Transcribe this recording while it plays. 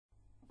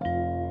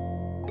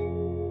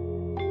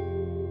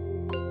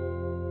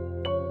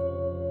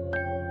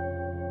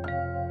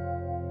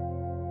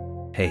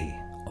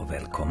Hej och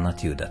välkomna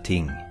till Udda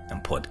Ting,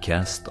 en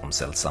podcast om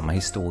sällsamma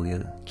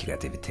historier,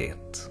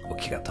 kreativitet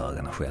och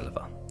kreatörerna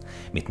själva.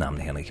 Mitt namn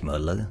är Henrik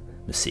Möller,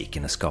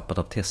 musiken är skapad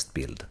av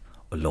Testbild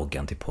och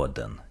loggan till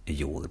podden är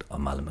gjord av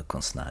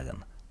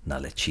Malmökonstnären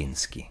Nalle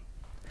Chinsky.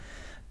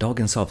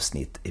 Dagens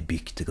avsnitt är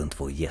byggt runt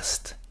vår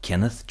gäst,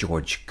 Kenneth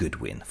George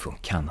Goodwin från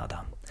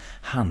Kanada.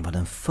 Han var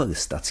den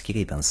första att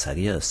skriva en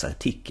seriös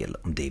artikel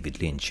om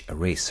David Lynch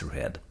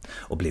Eraserhead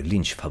och blev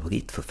Lynch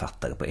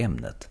favoritförfattare på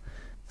ämnet.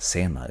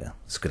 Senare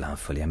skulle han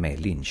följa med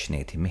Lynch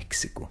ner till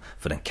Mexiko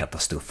för den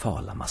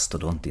katastrofala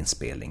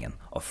mastodontinspelningen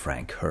av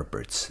Frank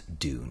Herberts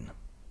Dune.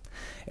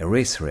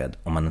 Eraserhead,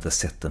 om man inte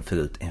sett den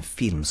förut, är en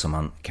film som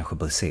man kanske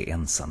bör se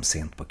ensam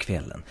sent på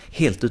kvällen,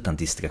 helt utan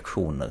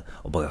distraktioner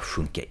och bara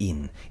sjunka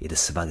in i det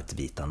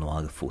svartvita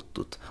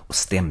noirfotot och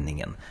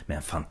stämningen med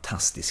en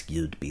fantastisk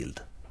ljudbild.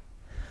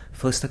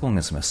 Första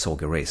gången som jag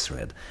såg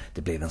Eraserhead,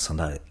 det blev en sån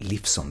där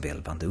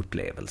livsomvälvande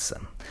upplevelse.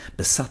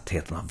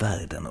 Besattheten av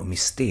världen och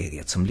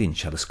mysteriet som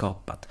Lynch hade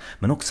skapat,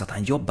 men också att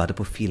han jobbade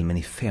på filmen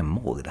i 5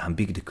 år där han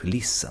byggde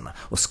kulisserna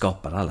och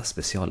skapade alla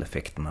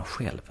specialeffekterna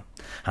själv.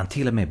 Han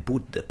till och med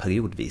bodde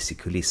periodvis i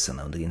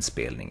kulisserna under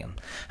inspelningen.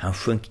 Han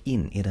sjönk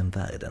in i den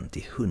världen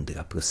till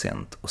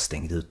 100% och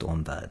stängde ut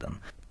omvärlden,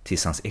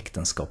 tills hans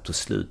äktenskap tog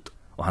slut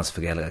och hans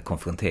föräldrar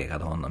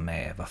konfronterade honom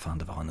med vad fan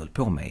det var han höll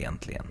på med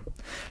egentligen.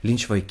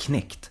 Lynch var ju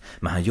knäckt,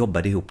 men han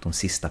jobbade ihop de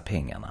sista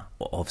pengarna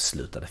och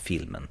avslutade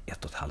filmen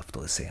 1,5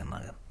 år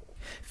senare.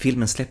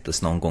 Filmen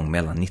släpptes någon gång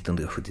mellan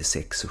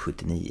 1976 och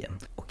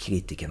 1979 och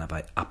kritikerna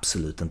var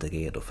absolut inte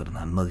redo för den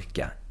här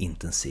mörka,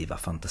 intensiva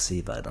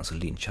fantasivärlden som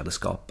Lynch hade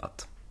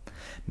skapat.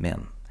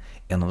 Men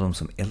en av de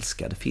som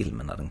älskade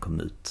filmen när den kom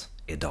ut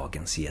är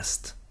dagens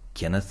gäst,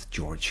 Kenneth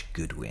George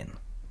Goodwin.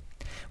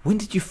 When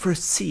did you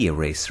first see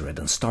Eraserhead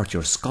and start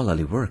your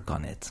scholarly work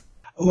on it?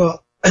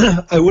 Well,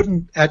 I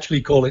wouldn't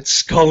actually call it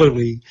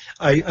scholarly.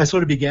 I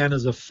sort of began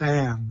as a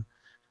fan.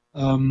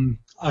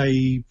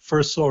 I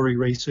first saw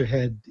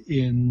Eraserhead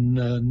in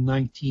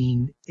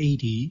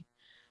 1980,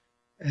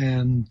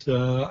 and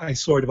I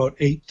saw it about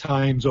 8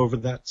 times over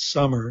that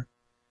summer,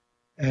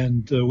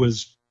 and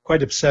was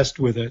quite obsessed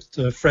with it.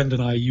 A friend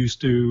and I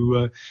used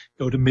to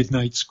go to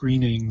midnight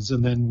screenings,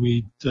 and then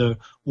we'd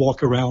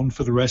walk around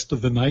for the rest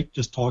of the night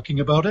just talking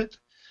about it.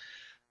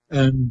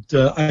 And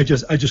I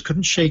just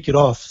couldn't shake it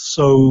off.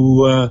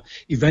 So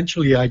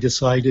eventually I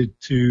decided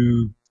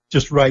to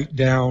just write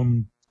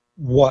down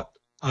what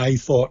I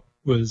thought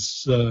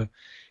was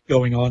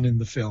going on in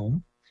the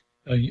film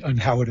and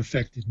how it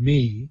affected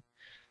me.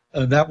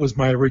 And that was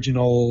my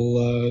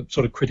original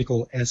sort of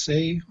critical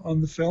essay on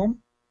the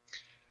film.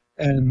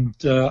 And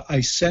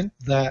I sent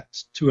that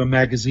to a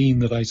magazine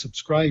that I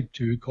subscribed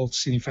to called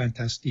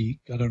Cinéfantastique.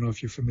 I don't know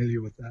if you're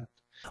familiar with that.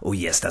 Oh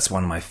yes, that's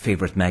one of my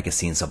favorite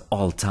magazines of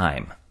all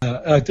time.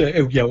 Yeah,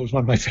 it was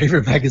one of my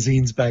favorite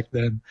magazines back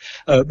then.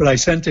 But I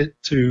sent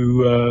it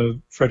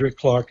to Frederick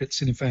Clark at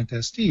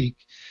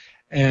Cinéfantastique,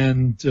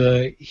 and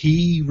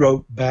he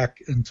wrote back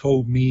and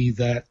told me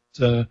that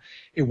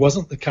it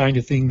wasn't the kind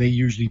of thing they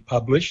usually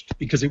published,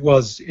 because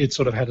it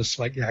sort of had a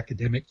slightly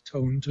academic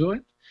tone to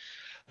it.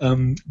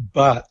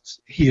 But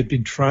he had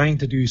been trying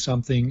to do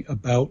something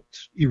about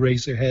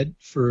Eraserhead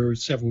for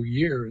several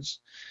years,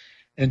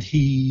 and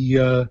he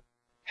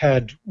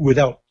had,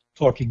 without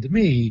talking to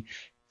me,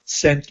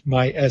 sent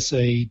my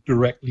essay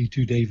directly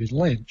to David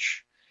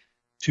Lynch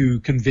to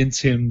convince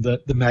him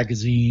that the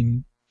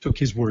magazine took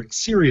his work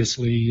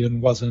seriously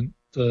and wasn't,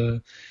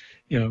 that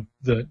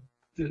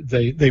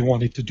they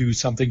wanted to do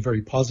something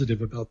very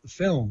positive about the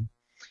film.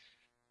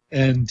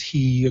 And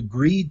he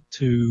agreed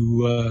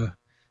to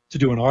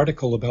do an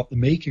article about the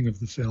making of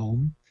the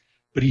film,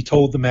 but he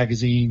told the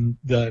magazine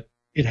that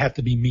it had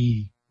to be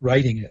me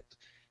writing it,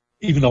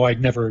 even though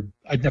I'd never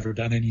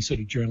done any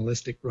sort of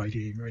journalistic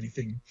writing or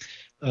anything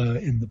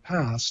in the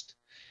past.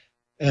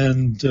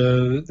 And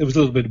there was a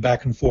little bit of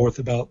back and forth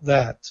about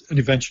that. And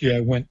eventually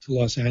I went to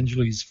Los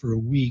Angeles for a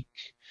week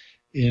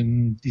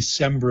in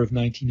December of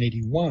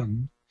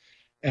 1981,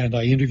 and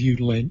I interviewed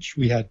Lynch.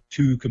 We had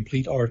 2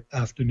 complete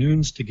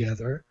afternoons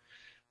together.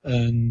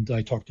 And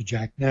I talked to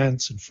Jack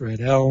Nance and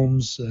Fred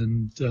Elms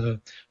and a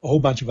whole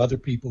bunch of other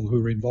people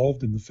who were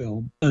involved in the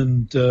film.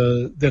 And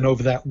then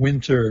over that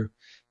winter,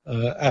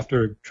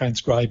 after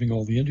transcribing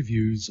all the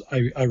interviews,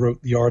 I wrote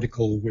the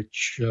article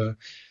which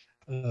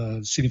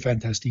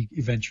Cinéfantastique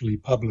eventually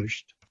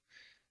published.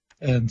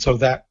 And so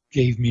that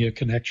gave me a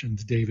connection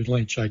to David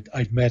Lynch.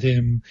 I'd met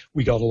him.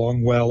 We got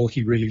along well.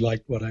 He really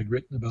liked what I'd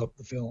written about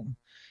the film.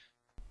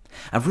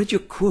 I've read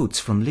your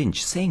quotes from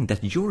Lynch saying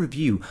that your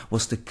review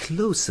was the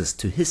closest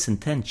to his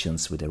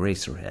intentions with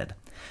Eraserhead.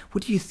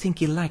 What do you think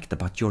he liked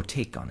about your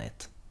take on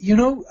it?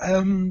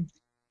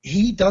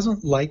 He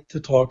doesn't like to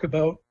talk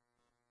about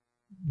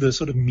the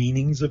sort of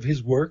meanings of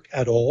his work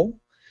at all.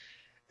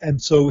 And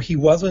so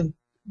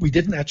we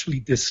didn't actually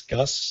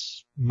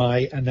discuss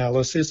my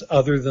analysis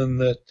other than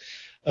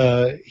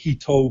that he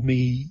told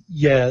me,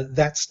 yeah,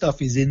 that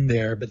stuff is in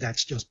there, but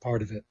that's just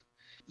part of it.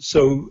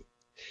 So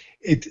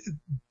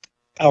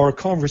our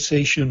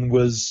conversation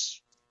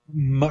was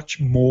much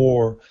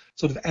more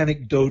sort of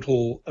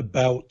anecdotal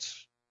about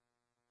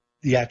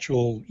the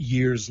actual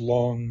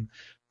years-long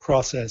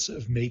process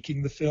of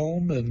making the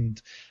film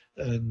and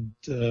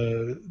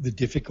the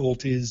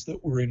difficulties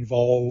that were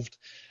involved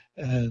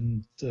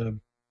and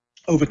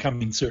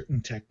overcoming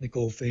certain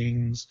technical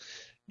things.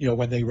 You know,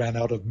 when they ran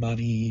out of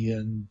money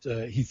and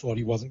he thought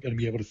he wasn't going to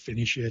be able to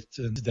finish it,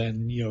 and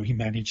then, you know, he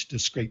managed to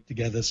scrape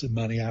together some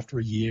money after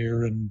a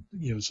year and,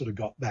 you know, sort of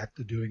got back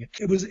to doing it.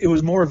 It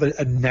was more of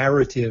a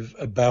narrative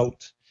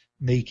about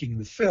making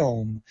the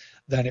film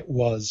than it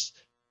was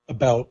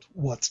about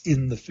what's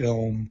in the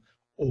film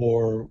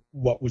or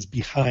what was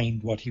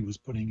behind what he was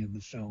putting in the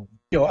film.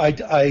 You know, I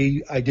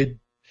did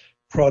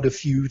prod a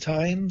few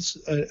times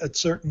at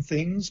certain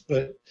things,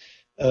 but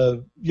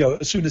you know,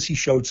 as soon as he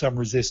showed some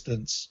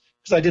resistance,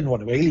 because I didn't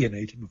want to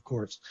alienate him, of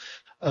course,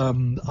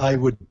 I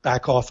would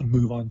back off and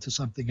move on to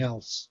something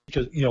else.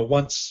 Because, you know,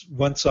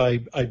 once I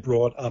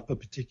brought up a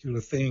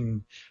particular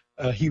thing,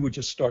 he would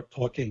just start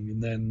talking,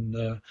 and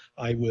then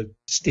I would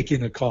stick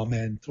in a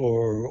comment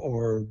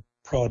or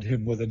prod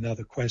him with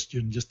another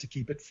question just to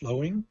keep it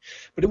flowing.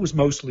 But it was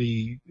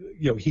mostly,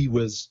 you know, he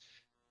was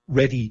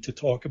ready to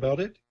talk about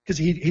it, because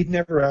he'd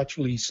never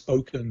actually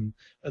spoken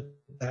at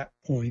that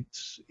point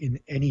in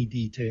any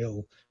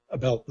detail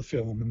about the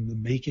film and the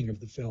making of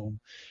the film.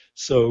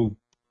 So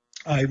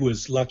I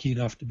was lucky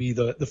enough to be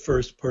the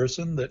first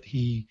person that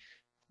he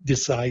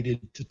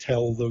decided to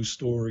tell those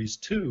stories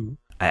to.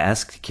 I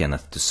asked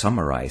Kenneth to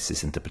summarize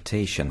his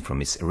interpretation from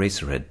his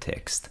Eraserhead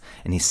text,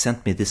 and he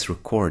sent me this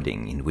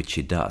recording in which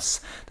he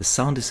does. The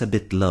sound is a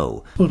bit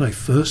low. What I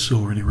first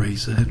saw in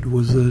Eraserhead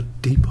was a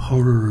deep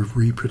horror of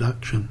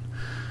reproduction,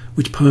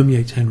 which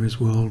permeates Henry's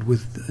world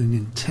with an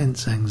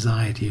intense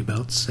anxiety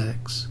about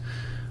sex,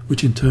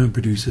 which in turn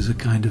produces a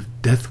kind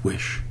of death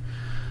wish.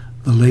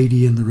 The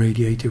lady in the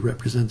radiator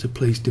represents a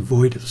place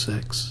devoid of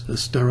sex, a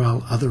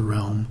sterile other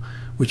realm,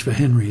 which for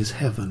Henry is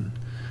heaven.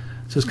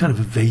 So it's kind of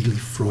a vaguely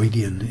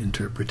Freudian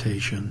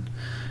interpretation.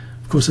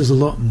 Of course, there's a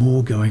lot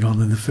more going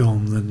on in the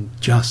film than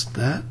just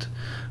that,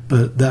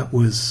 but that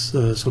was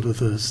sort of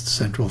the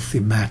central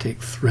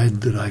thematic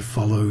thread that I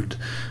followed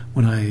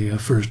when I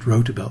first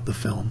wrote about the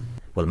film.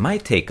 Well, my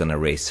take on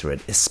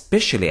Eraserhead,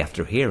 especially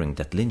after hearing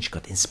that Lynch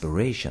got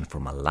inspiration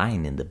from a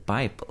line in the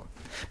Bible.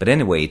 But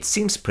anyway, it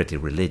seems pretty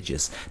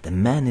religious. The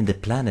man in the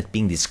planet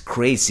being this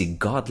crazy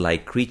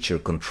godlike creature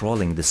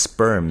controlling the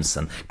sperms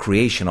and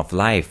creation of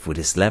life with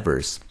his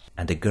levers.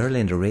 And the girl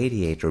in the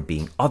radiator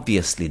being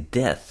obviously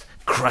death,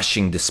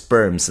 crushing the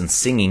sperms and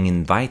singing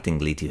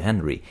invitingly to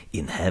Henry,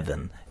 "In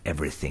heaven,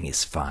 everything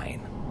is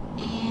fine."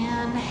 In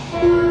heaven,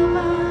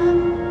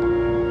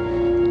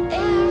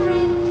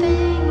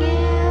 everything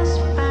is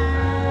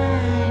fine.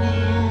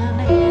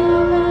 In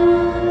heaven,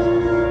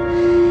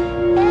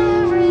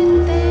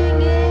 everything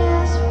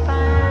is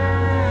fine.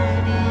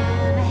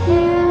 In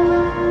heaven,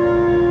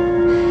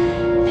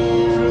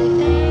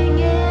 everything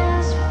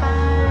is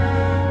fine.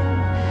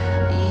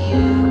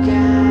 You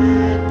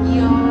got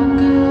your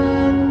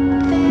good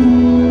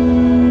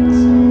things,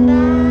 and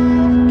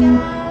I've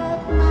got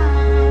mine.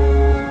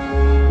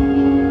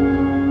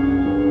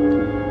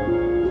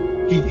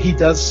 He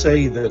does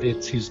say that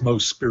it's his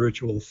most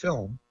spiritual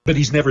film, but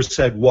he's never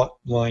said what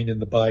line in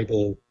the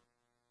Bible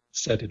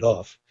set it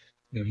off.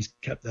 You know, he's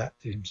kept that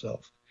to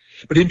himself.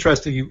 But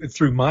interestingly,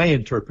 through my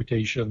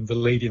interpretation, the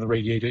lady in the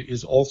radiator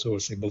is also a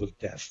symbol of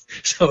death.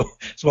 So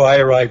I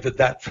arrived at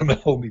that from a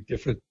wholly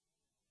different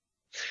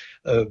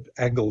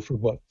angle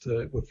from what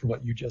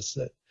you just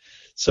said.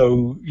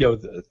 So, you know,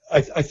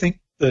 I think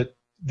that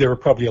there are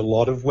probably a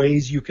lot of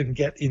ways you can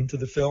get into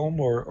the film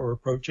or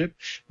approach it,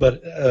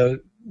 but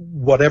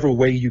whatever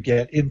way you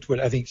get into it,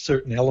 I think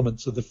certain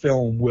elements of the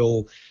film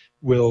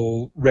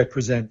will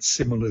represent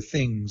similar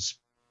things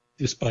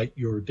despite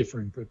your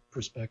differing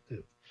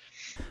perspective.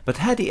 But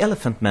had the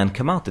Elephant Man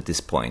come out at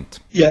this point?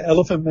 Yeah,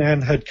 Elephant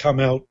Man had come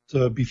out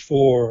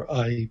before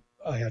I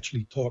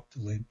actually talked to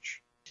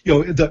Lynch. You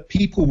know, the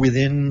people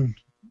within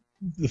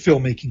the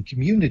filmmaking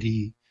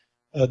community,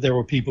 there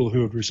were people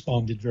who had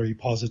responded very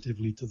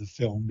positively to the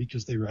film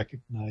because they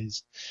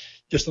recognized,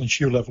 just on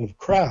sheer level of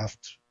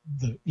craft,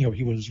 that, you know,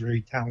 he was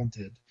very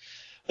talented.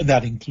 And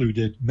that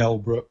included Mel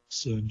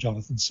Brooks and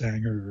Jonathan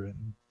Sanger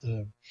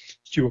and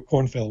Stuart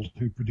Kornfeld,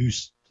 who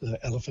produced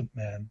Elephant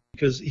Man,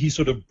 because he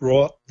sort of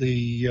brought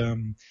the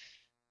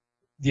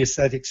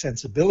aesthetic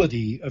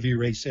sensibility of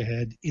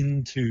Eraserhead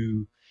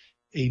into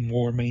a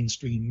more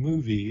mainstream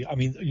movie. I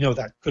mean, you know,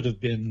 that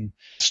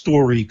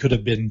story could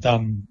have been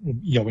done,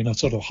 you know, in a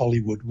sort of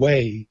Hollywood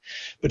way,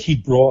 but he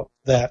brought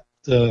that,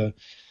 you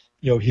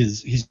know,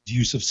 his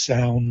use of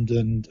sound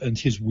and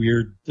his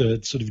weird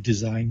sort of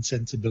design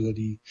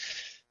sensibility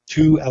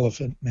to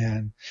Elephant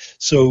Man.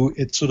 So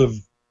it sort of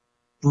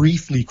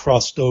briefly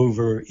crossed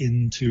over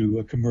into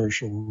a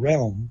commercial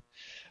realm.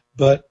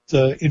 But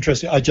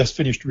interesting, I just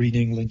finished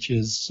reading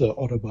Lynch's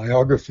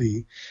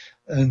autobiography,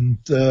 and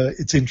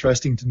it's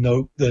interesting to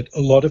note that a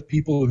lot of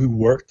people who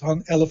worked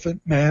on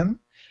Elephant Man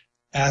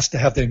asked to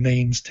have their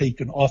names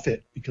taken off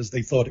it because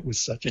they thought it was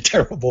such a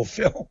terrible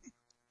film.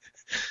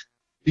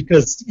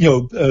 because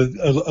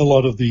a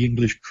lot of the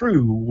English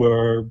crew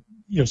were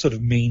sort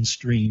of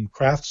mainstream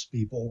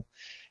craftspeople,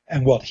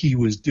 and what he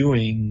was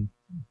doing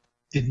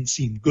didn't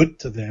seem good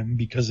to them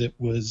because it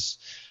was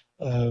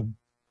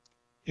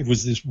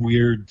this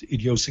weird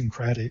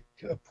idiosyncratic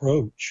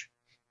approach.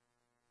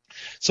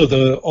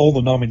 So all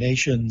the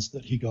nominations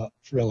that he got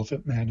for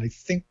Elephant Man, I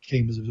think,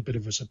 came as a bit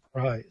of a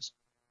surprise.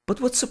 But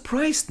what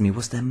surprised me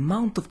was the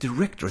amount of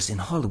directors in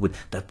Hollywood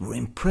that were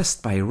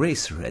impressed by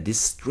Eraserhead,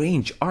 this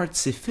strange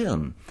artsy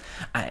film.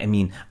 I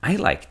mean, I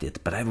liked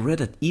it, but I've read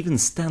that even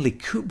Stanley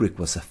Kubrick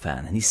was a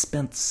fan, and he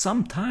spent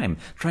some time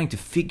trying to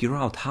figure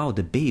out how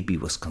the baby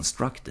was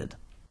constructed.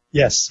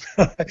 Yes,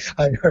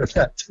 I heard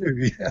that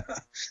too.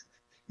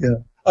 Yeah.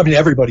 I mean,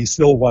 everybody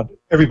still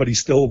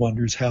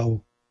wonders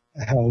how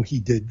he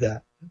did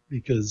that,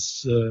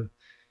 because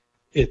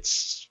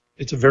it's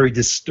a very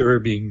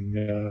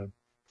disturbing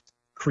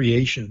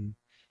creation,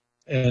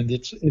 and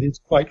it is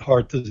quite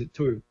hard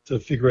to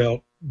figure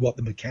out what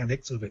the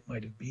mechanics of it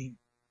might have been.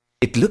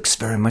 It looks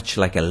very much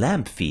like a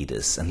lamp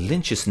fetus, and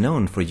Lynch is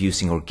known for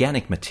using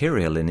organic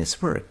material in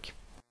his work.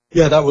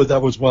 Yeah,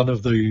 that was one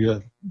of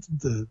the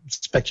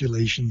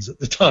speculations at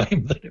the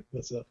time, that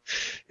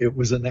it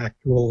was an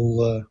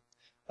actual.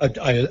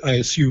 I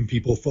assume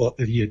people thought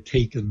that he had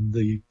taken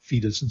the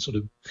fetus and sort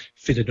of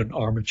fitted an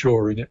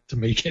armature in it to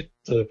make it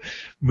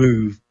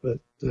move, but.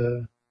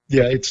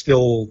 Yeah, it's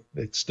still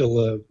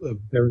a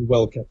very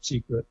well kept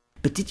secret.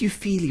 But did you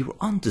feel you were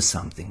onto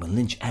something when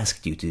Lynch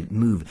asked you to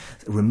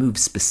remove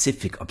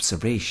specific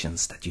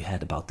observations that you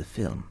had about the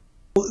film?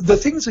 The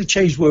things that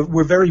changed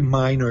were very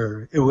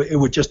minor. It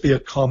would just be a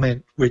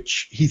comment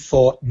which he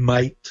thought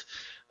might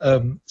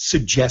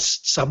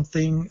suggest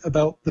something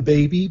about the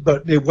baby,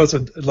 but it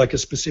wasn't like a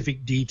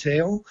specific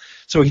detail.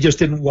 So he just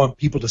didn't want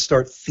people to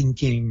start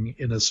thinking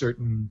in a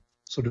certain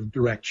sort of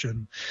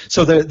direction.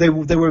 So they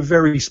were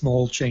very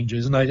small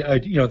changes, and I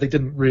they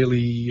didn't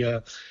really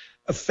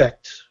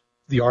affect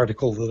the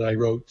article that I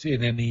wrote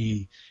in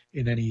any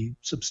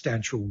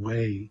substantial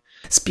way.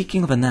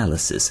 Speaking of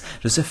analysis,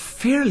 there's a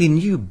fairly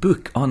new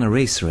book on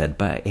Eraserhead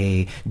by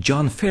a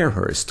John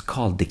Fairhurst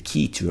called The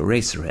Key to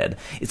Eraserhead.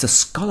 It's a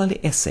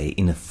scholarly essay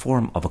in the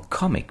form of a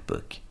comic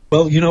book.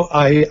 Well,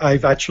 I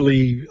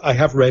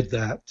have read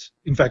that.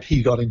 In fact,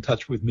 he got in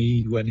touch with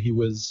me when he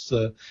was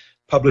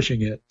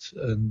publishing it,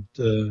 and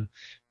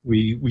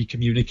we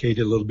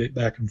communicated a little bit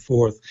back and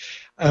forth.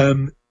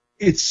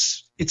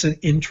 It's an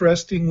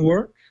interesting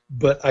work,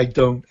 but I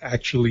don't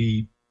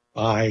actually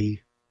buy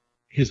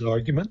his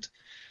argument.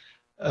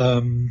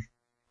 I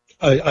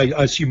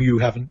assume you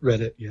haven't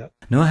read it yet.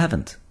 No, I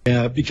haven't.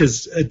 Yeah,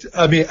 because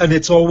and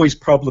it's always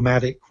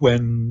problematic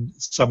when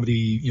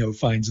somebody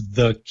finds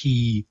the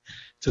key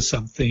to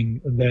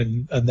something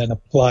and then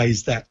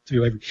applies that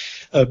to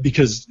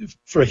because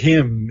for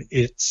him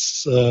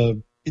it's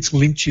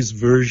Lynch's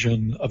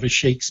version of a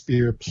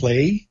Shakespeare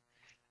play,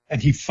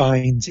 and he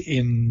finds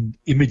in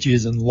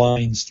images and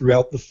lines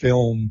throughout the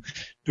film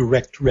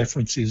direct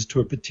references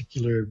to a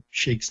particular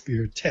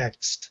Shakespeare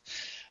text.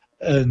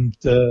 And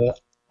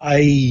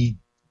I'm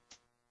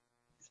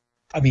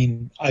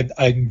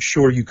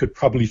sure you could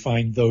probably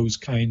find those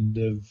kind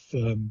of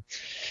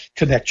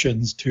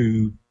connections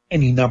to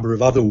any number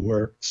of other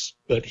works,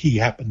 but he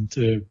happened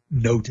to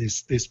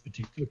notice this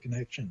particular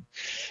connection.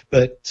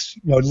 But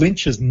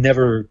Lynch has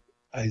never,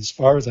 as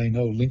far as I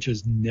know, Lynch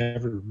has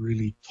never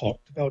really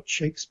talked about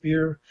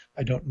Shakespeare.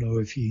 I don't know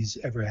if he's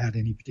ever had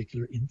any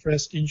particular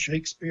interest in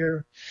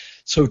Shakespeare.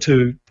 So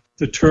to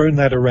turn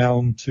that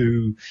around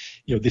to,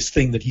 this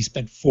thing that he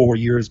spent 4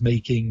 years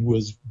making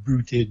was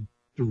rooted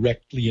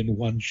directly in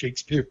one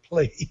Shakespeare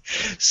play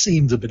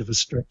seems a bit of a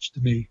stretch to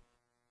me.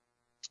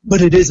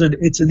 But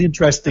it's an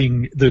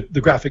interesting, the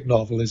graphic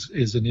novel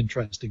is an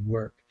interesting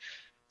work,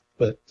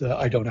 but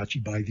I don't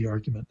actually buy the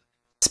argument.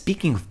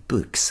 Speaking of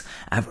books,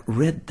 I've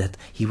read that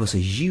he was a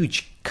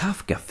huge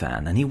Kafka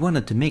fan and he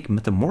wanted to make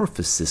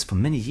Metamorphosis for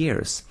many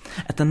years.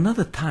 At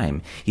another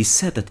time, he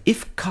said that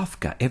if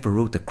Kafka ever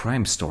wrote a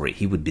crime story,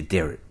 he would be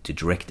there to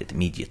direct it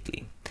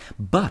immediately.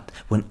 But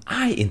when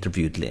I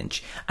interviewed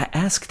Lynch, I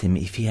asked him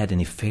if he had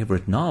any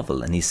favorite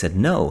novel, and he said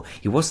no,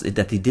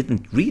 that he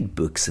didn't read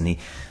books, and he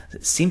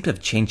seemed to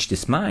have changed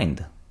his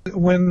mind.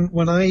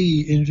 When I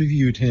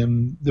interviewed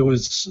him,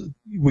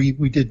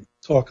 we did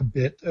talk a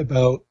bit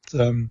about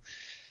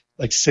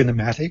like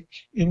cinematic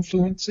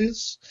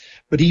influences,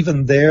 but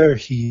even there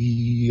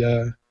he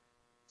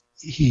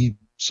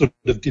sort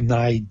of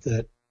denied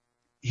that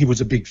he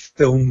was a big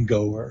film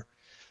goer.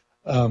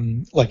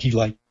 Like he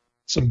liked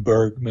some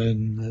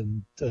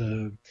Bergman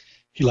and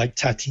he liked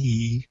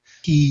Tati.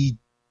 He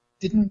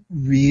didn't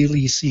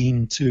really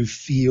seem to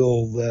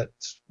feel that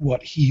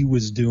what he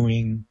was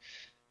doing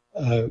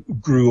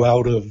grew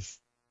out of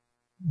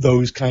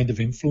those kind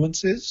of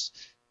influences.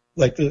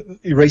 Like the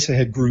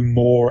Eraserhead grew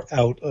more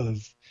out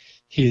of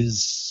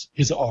his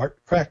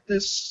art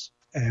practice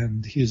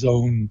and his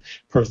own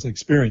personal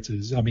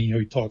experiences. I mean,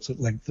 he talks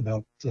at length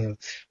about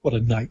what a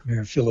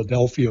nightmare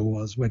Philadelphia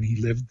was when he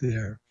lived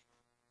there,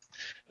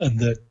 and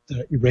that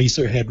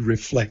Eraserhead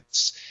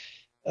reflects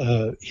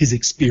his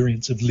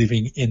experience of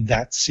living in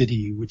that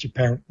city, which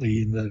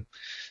apparently in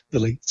the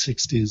late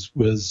 60s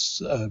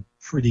was a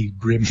pretty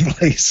grim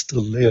place to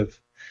live.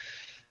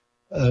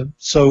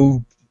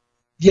 So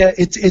yeah,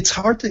 it's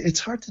hard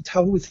to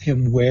tell with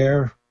him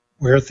where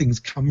things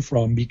come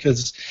from,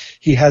 because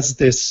he has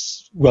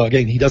this, well,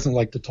 again, he doesn't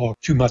like to talk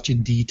too much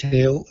in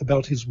detail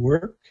about his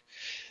work,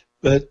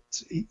 but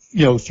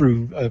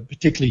through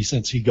particularly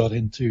since he got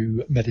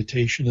into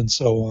meditation and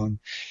so on,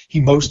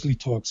 he mostly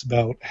talks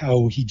about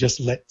how he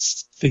just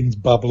lets things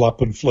bubble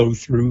up and flow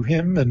through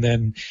him, and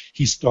then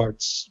he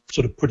starts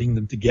sort of putting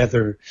them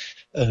together.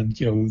 And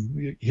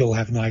he'll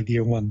have an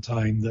idea one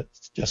time that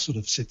just sort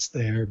of sits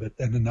there, but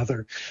then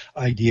another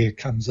idea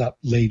comes up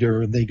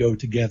later, and they go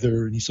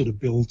together, and he sort of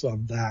builds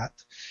on that,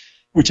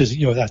 which is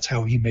that's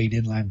how he made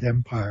Inland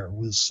Empire,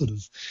 was sort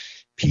of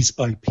piece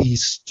by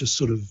piece, just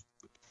sort of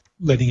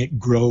letting it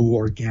grow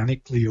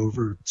organically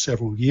over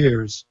several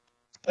years.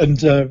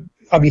 And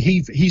I mean,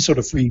 he sort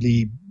of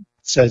freely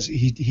says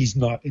he's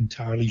not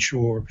entirely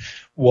sure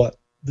what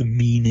the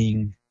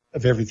meaning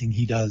of everything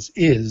he does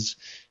is,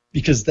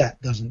 because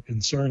that doesn't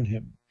concern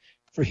him.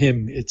 For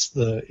him, it's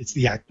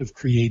the act of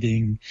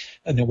creating,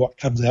 and then what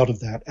comes out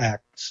of that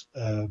act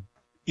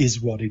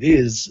is what it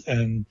is.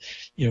 And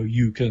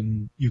you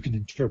can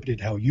interpret it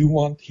how you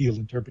want. He'll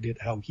interpret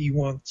it how he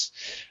wants.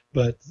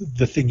 But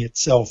the thing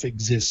itself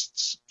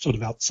exists sort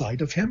of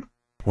outside of him.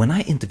 When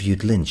I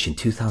interviewed Lynch in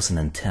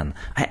 2010,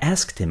 I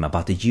asked him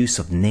about the use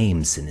of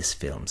names in his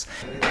films.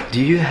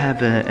 Do you have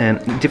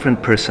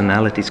different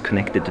personalities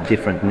connected to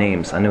different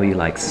names? I know you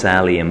like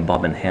Sally and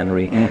Bob and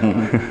Henry.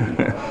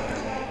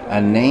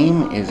 A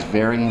name is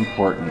very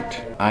important.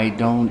 I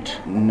don't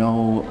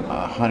know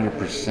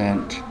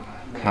 100%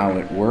 how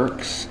it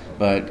works,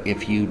 but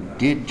if you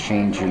did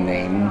change your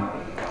name,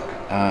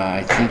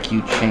 I think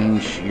you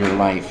change your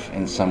life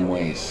in some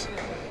ways,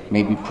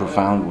 maybe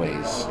profound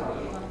ways.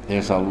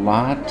 There's a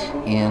lot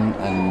in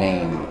a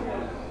name.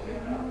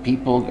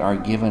 People are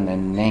given a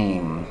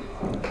name,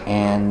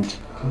 and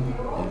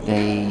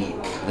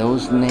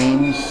those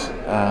names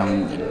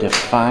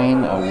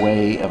define a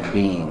way of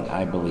being,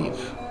 I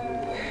believe.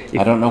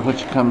 I don't know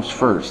which comes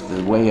first,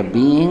 the way of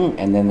being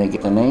and then they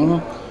get the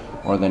name,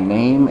 or the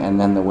name and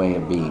then the way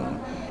of being.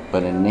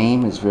 But a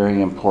name is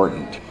very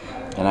important.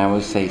 And I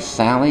would say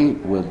Sally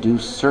will do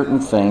certain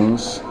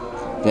things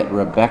that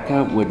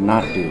Rebecca would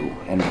not do,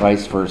 and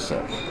vice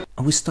versa.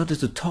 And we started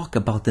to talk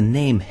about the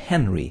name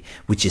Henry,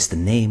 which is the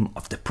name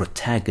of the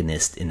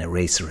protagonist in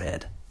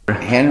Eraserhead.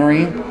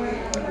 Henry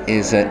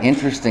is an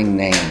interesting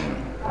name.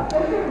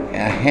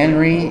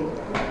 Henry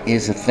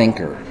is a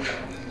thinker.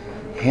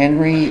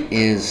 Henry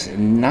is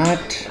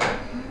not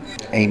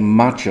a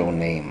macho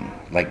name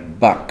like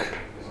Buck.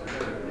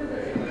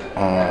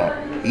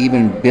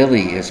 Even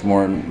Billy is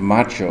more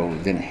macho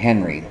than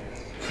Henry.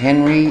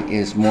 Henry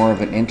is more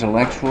of an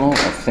intellectual, a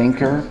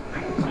thinker.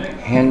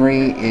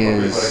 Henry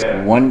is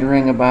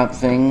wondering about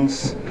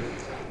things.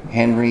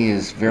 Henry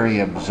is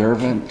very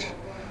observant.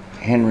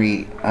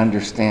 Henry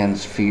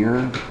understands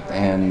fear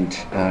and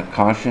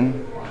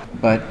caution,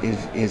 but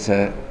is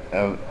a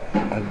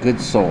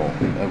good soul,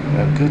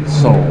 a good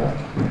soul,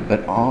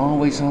 but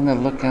always on the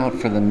lookout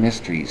for the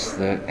mysteries,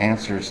 the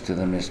answers to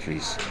the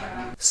mysteries.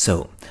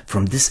 So,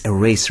 from this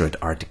Eraserhead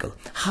article,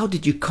 how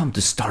did you come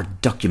to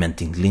start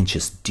documenting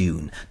Lynch's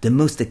Dune, the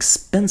most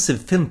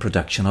expensive film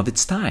production of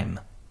its time?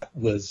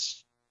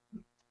 Was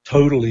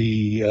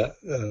totally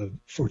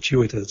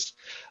fortuitous.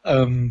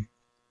 I'd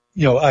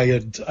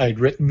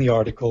written the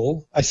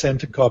article. I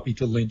sent a copy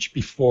to Lynch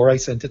before I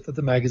sent it to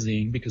the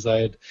magazine, because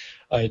I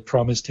had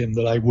promised him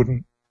that I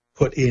wouldn't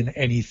put in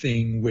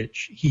anything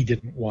which he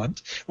didn't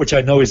want, which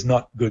I know is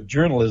not good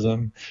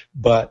journalism,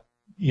 but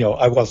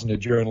I wasn't a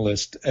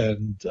journalist,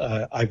 and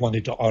I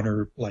wanted to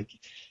honor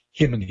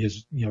him and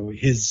his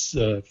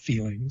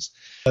feelings.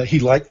 He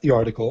liked the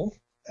article,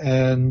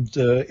 and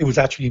it was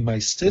actually my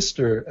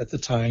sister at the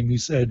time who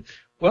said,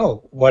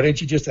 "Well, why don't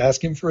you just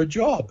ask him for a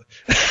job?"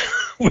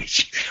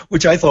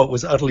 which I thought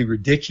was utterly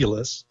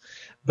ridiculous.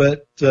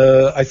 But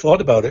I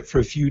thought about it for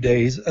a few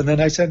days, and then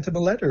I sent him a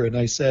letter, and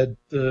I said,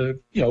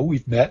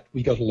 we've met,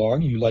 we got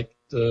along. You liked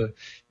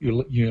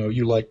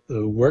you like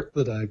the work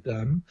that I've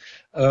done.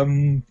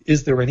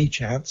 Is there any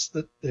chance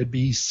that there'd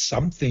be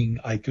something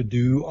I could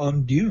do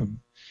on Dune?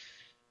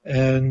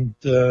 And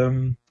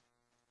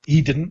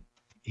he didn't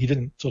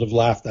sort of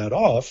laugh that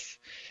off.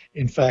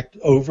 In fact,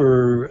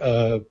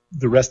 over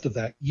the rest of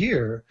that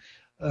year,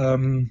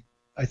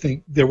 I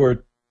think there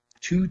were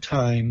 2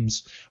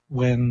 times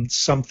when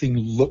something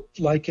looked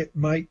like it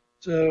might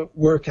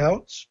work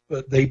out,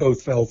 but they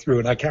both fell through,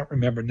 and I can't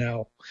remember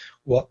now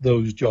what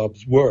those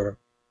jobs were.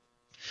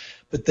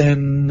 But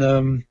then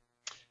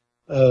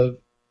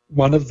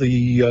one of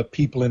the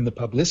people in the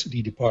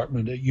publicity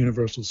department at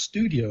Universal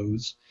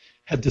Studios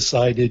had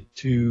decided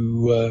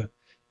to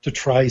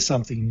try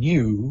something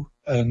new,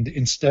 and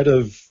instead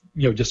of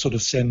just sort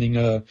of sending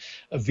a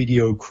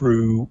video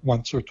crew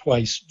once or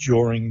twice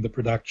during the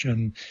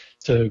production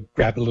to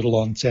grab a little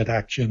on-set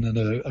action and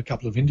a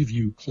couple of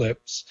interview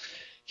clips,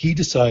 he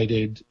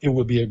decided it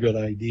would be a good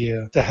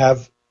idea to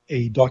have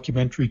a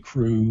documentary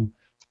crew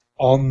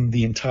on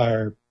the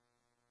entire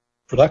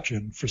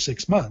production for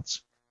 6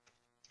 months.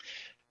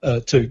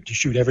 To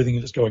shoot everything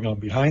that's going on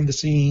behind the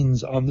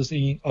scenes, on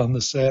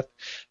the set,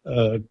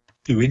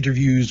 do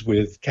interviews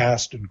with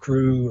cast and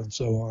crew and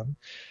so on.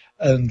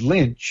 And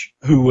Lynch,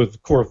 who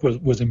of course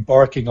was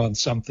embarking on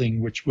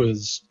something which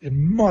was a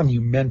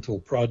monumental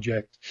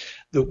project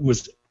that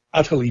was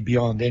utterly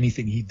beyond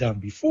anything he'd done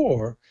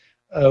before,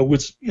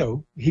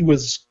 he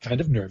was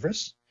kind of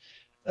nervous.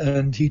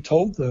 And he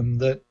told them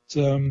that,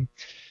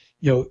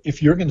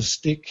 if you're going to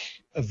stick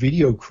a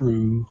video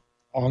crew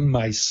on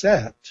my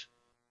set,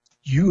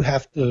 you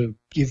have to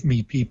give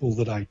me people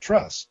that I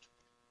trust.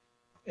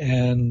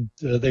 And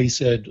they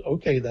said,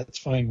 okay, that's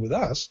fine with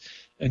us.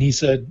 And he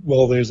said,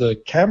 well, there's a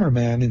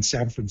cameraman in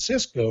San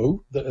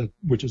Francisco,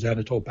 which is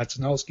Anatol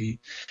Patsanowski,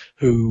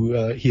 who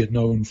he had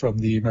known from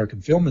the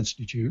American Film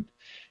Institute,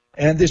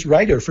 and this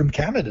writer from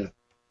Canada.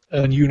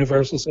 And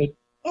Universal said,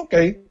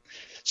 okay.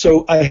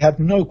 So I had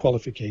no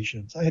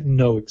qualifications. I had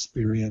no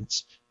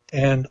experience.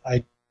 And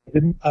I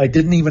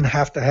didn't even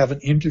have to have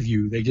an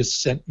interview. They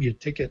just sent me a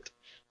ticket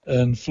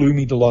and flew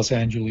me to Los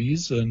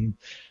Angeles, and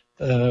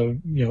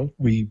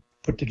we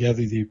put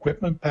together the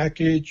equipment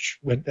package,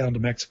 went down to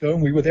Mexico,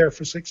 and we were there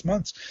for 6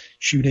 months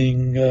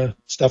shooting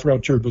stuff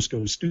around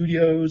Churubusco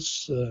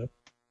Studios,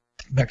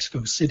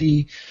 Mexico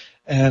City,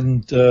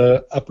 and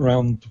up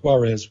around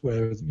Juarez,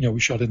 where we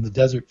shot in the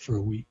desert for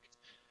a week.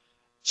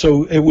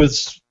 So it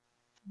was,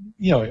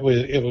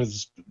 it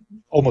was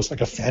almost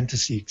like a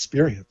fantasy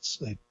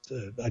experience.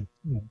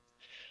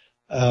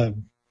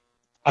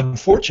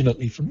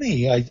 Unfortunately for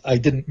me, I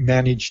didn't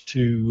manage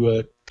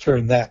to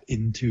turn that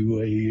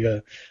into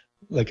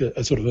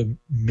a sort of a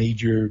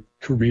major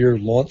career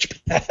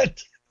launch pad.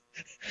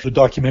 The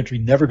documentary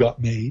never got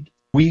made.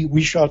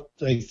 We shot,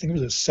 I think it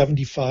was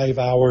 75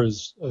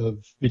 hours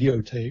of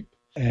videotape,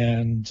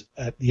 and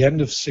at the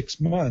end of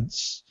 6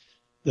 months,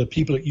 the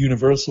people at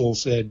Universal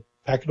said,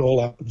 pack it all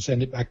up and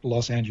send it back to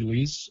Los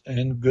Angeles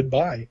and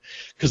goodbye.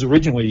 Because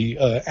originally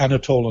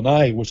Anatol and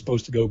I were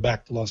supposed to go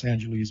back to Los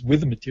Angeles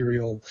with the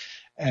material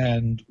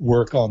and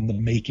work on the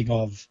making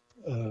of,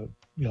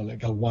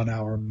 like a 1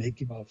 hour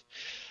making of.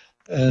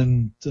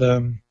 And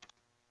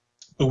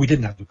but we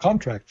didn't have the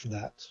contract for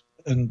that.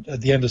 And at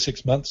the end of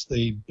 6 months,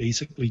 they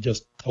basically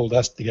just told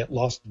us to get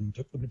lost and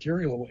took the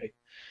material away.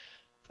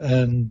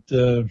 And,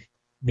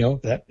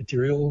 that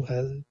material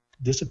has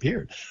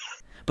disappeared.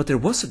 But there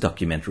was a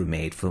documentary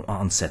made from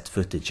on-set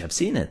footage. I've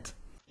seen it.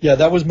 Yeah,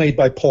 that was made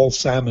by Paul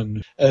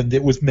Salmon, and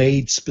it was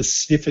made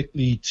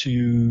specifically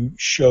to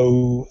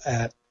show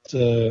at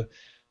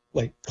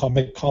like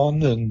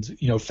Comic-Con and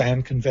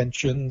fan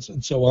conventions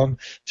and so on,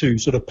 to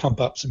sort of pump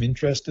up some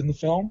interest in the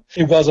film.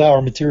 It was our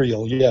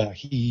material. Yeah,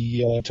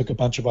 he took a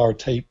bunch of our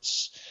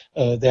tapes.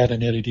 They had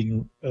an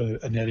editing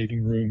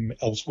room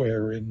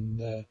elsewhere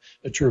in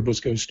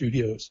Churubusco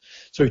Studios.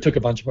 So he took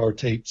a bunch of our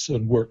tapes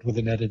and worked with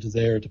an editor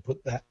there to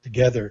put that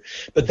together.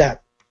 But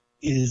that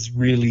is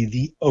really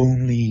the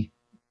only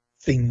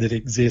thing that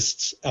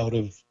exists out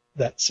of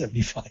that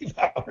 75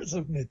 hours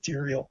of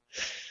material.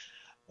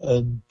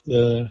 And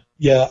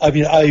yeah, I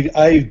mean,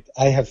 I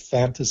have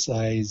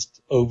fantasized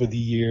over the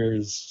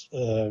years.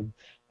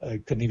 I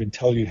couldn't even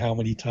tell you how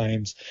many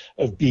times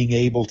of being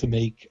able to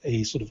make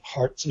a sort of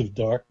Hearts of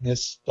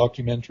Darkness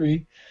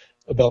documentary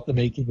about the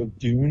making of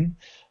Dune,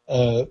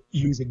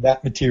 using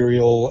that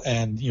material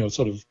and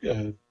sort of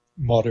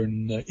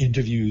modern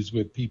interviews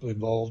with people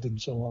involved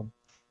and so on.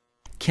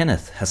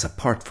 Kenneth has,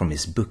 apart from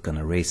his book on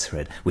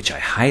Eraserhead, which I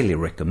highly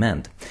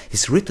recommend,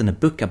 he's written a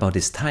book about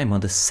his time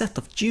on the set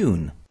of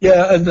Dune.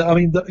 Yeah, and I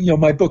mean,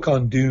 my book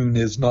on Dune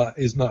is not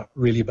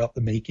really about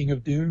the making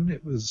of Dune.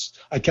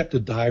 I kept a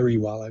diary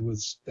while I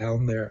was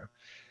down there,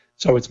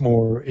 so it's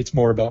more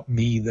about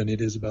me than it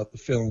is about the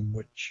film.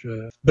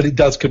 But it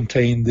does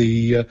contain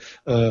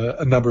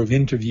a number of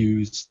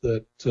interviews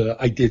that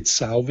I did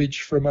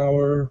salvage from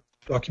our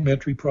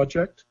documentary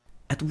project.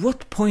 At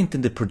what point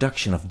in the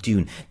production of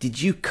Dune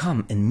did you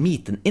come and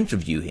meet and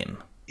interview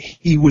him?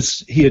 He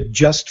had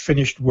just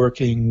finished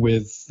working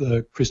with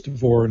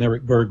Christopher and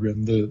Eric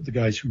Berggren, the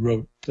guys who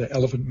wrote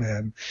Elephant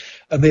Man,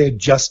 and they had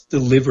just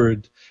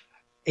delivered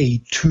a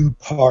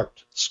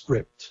 2-part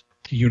script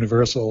to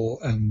Universal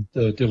and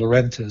De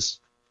Laurentiis,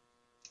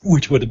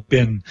 which would have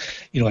been,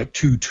 like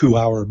 2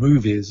 2-hour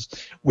movies,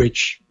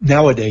 which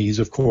nowadays,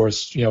 of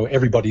course,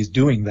 everybody's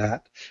doing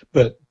that,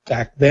 but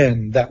back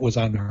then that was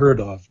unheard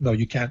of. No,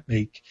 you can't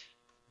make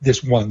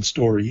this one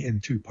story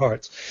in 2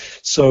 parts.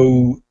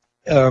 So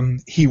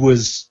he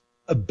was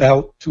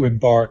about to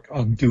embark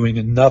on doing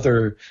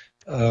another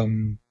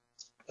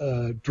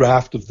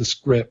draft of the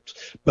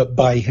script, but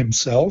by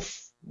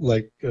himself,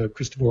 like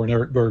Christopher and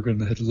Eric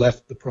Berggren had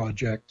left the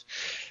project.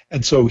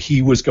 And so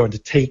he was going to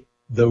take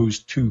those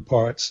 2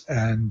 parts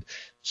and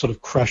sort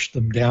of crush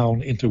them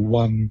down into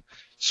one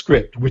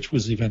script, which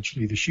was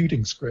eventually the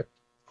shooting script.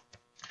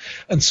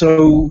 And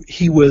so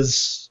he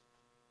was,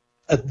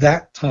 at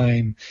that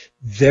time,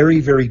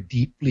 very, very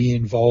deeply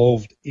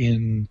involved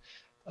in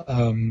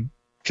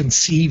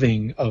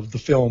conceiving of the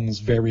film's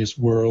various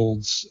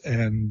worlds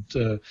and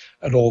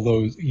all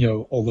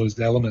those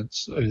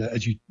elements,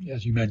 as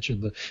you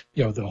mentioned,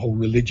 the whole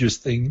religious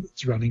thing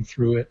that's running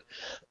through it,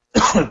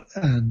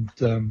 and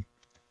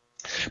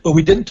but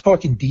we didn't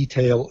talk in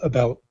detail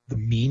about the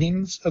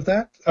meanings of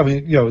that. I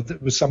mean, there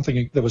was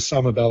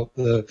some about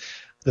the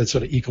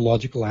sort of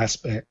ecological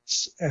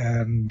aspects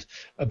and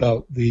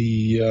about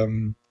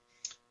the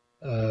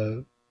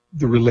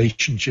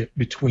relationship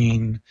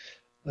between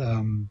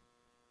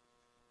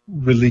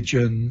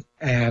religion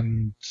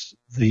and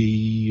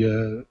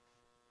the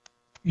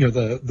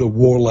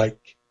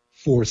warlike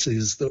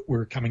forces that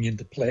were coming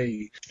into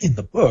play in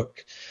the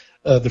book.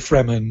 The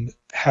Fremen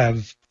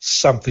have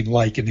something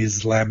like an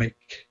Islamic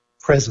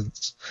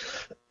presence.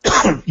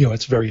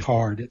 It's very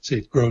hard.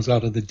 It grows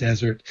out of the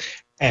desert,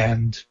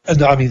 and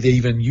I mean, they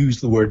even use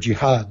the word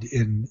jihad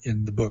in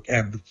the book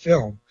and the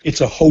film.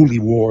 It's a holy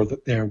war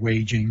that they're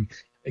waging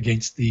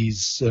against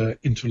these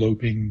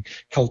interloping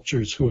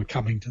cultures who are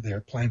coming to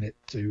their planet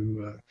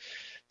to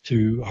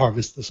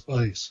harvest the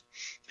spice.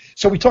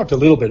 So we talked a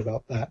little bit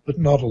about that, but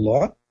not a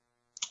lot.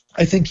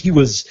 I think he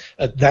was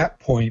at that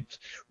point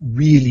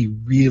really,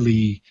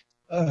 really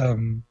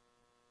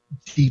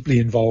deeply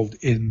involved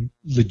in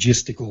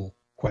logistical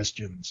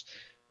questions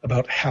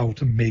about how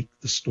to make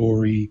the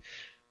story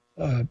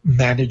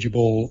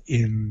manageable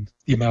in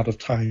the amount of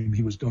time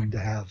he was going to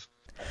have.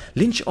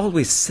 Lynch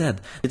always said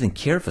he didn't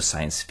care for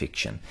science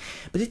fiction,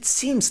 but it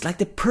seems like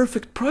the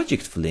perfect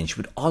project for Lynch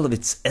with all of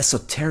its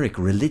esoteric,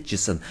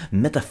 religious and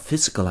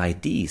metaphysical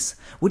ideas.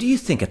 What do you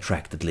think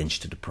attracted Lynch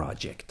to the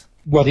project?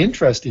 What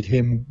interested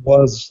him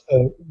was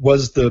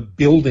the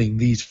building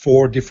these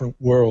 4 different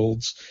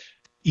worlds,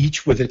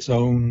 each with its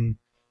own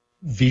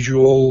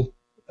visual,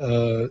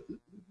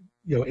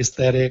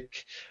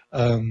 aesthetic,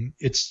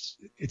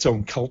 its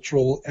own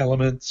cultural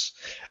elements,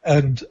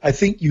 and I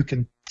think you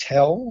can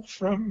tell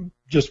from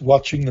just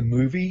watching the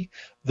movie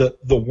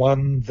that the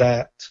one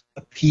that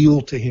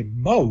appealed to him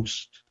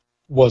most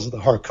was the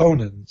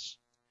Harkonnens,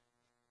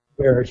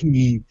 where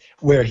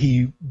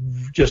he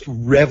just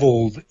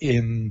reveled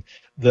in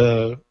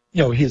the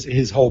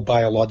his whole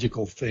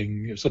biological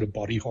thing, sort of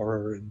body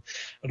horror and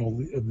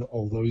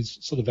all those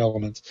sort of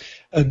elements,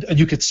 and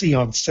you could see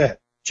on set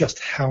just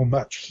how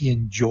much he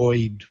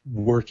enjoyed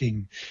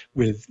working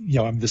with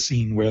the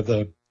scene where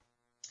the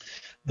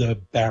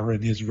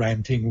Baron is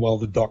ranting while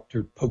the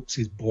doctor pokes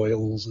his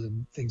boils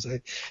and things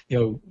like,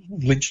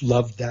 Lynch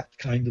loved that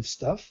kind of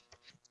stuff.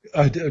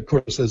 Of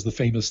course, there's the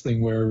famous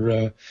thing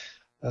where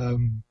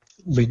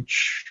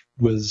Lynch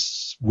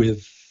was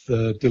with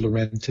De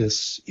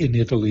Laurentiis in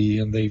Italy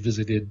and they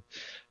visited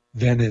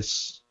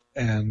Venice,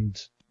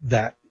 and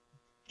that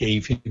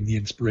gave him the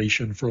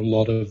inspiration for a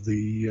lot of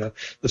the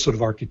sort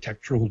of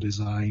architectural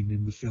design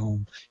in the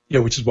film,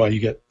 which is why you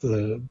get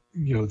the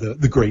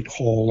Great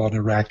Hall on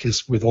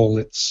Arrakis with all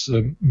its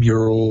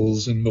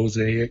murals and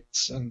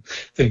mosaics and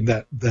thing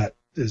that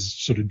is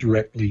sort of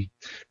directly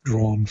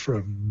drawn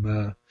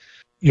from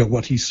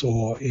what he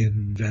saw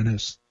in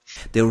Venice.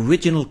 The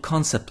original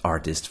concept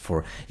artist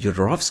for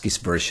Jodorowsky's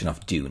version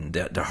of Dune,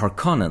 the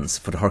Harkonnens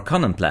for the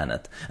Harkonnen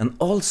planet, and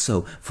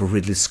also for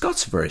Ridley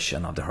Scott's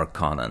version of the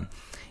Harkonnen.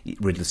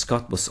 Ridley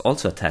Scott was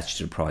also attached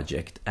to the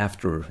project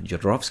after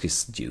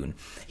Jodorowsky's Dune.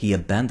 He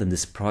abandoned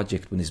this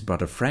project when his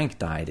brother Frank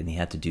died and he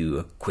had to do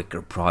a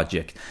quicker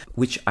project,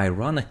 which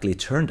ironically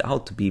turned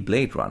out to be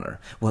Blade Runner.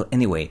 Well,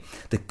 anyway,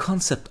 the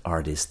concept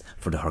artist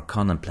for the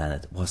Harkonnen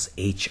planet was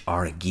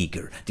H.R.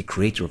 Giger, the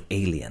creator of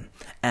Alien.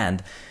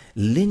 And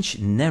Lynch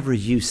never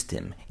used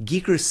him.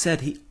 Giger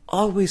said he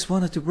always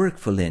wanted to work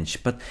for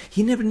Lynch, but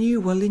he never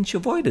knew why Lynch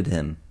avoided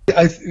him.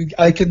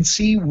 I can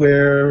see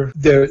where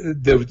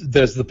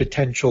there's the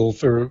potential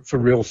for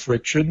real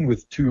friction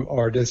with 2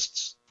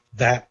 artists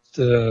that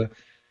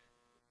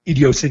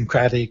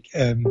idiosyncratic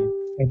and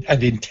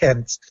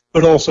intense,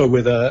 but also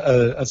with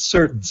a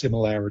certain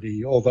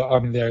similarity. Although I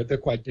mean they're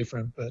quite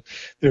different, but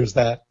there's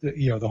that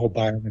the whole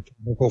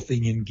biomechanical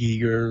thing in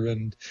Giger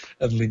and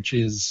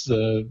Lynch's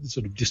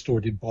sort of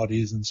distorted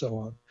bodies and so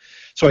on.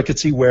 So I could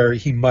see where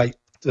he might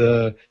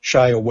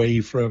shy away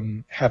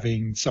from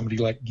having somebody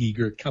like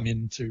Giger come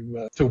in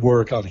to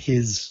work on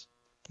his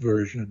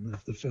version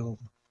of the film.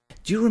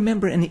 Do you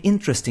remember any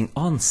interesting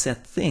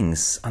on-set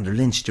things under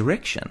Lynch's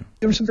direction?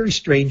 There were some very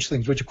strange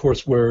things, which of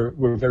course were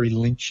very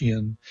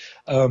Lynchian.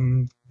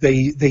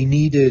 They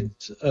needed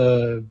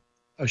a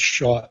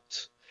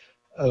shot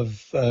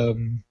of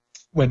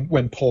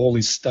when Paul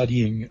is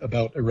studying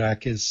about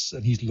Arrakis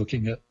and he's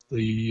looking at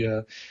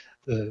the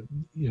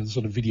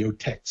sort of video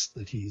text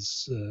that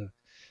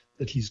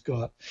he's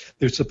got.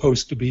 There's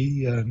supposed to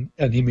be an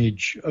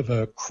image of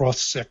a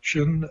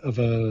cross-section of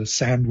a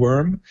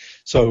sandworm,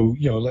 so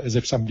as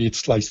if somebody had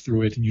sliced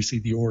through it and you see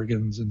the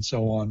organs and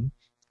so on.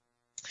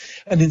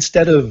 And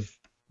instead of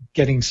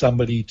getting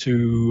somebody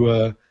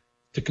to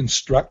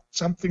construct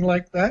something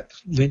like that,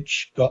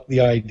 Lynch got the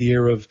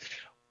idea of,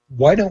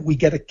 why don't we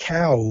get a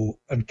cow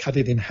and cut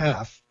it in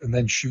half and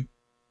then shoot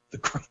the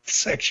cross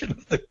section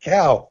of the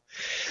cow.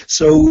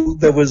 So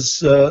there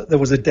was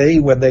a day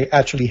when they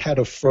actually had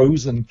a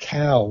frozen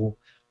cow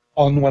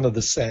on one of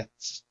the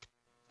sets,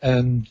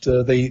 and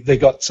they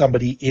got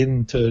somebody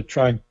in to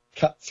try and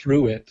cut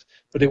through it,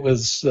 but it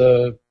was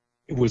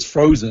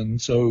frozen,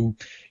 so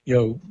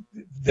they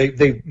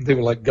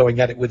were like going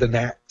at it with an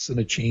axe and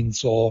a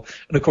chainsaw,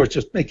 and of course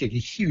just making a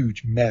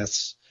huge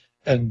mess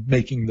and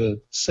making the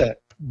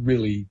set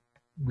really,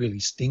 really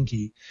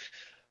stinky.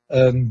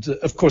 And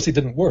of course it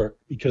didn't work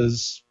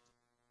because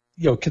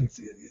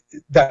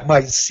that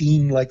might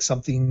seem like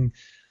something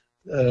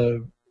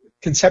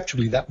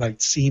conceptually that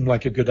might seem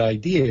like a good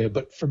idea,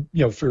 but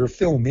for a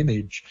film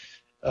image,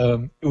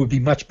 it would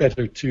be much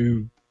better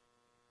to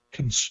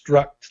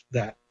construct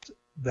that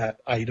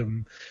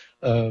item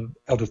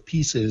out of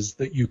pieces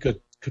that you could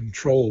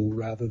control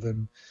rather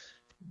than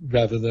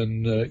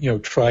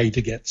try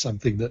to get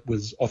something that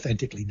was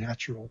authentically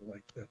natural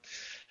like that.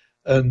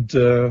 And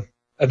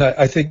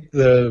I think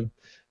the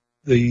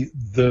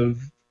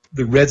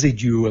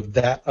residue of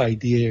that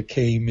idea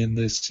came in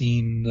the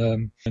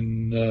scene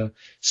when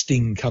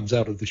Sting comes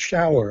out of the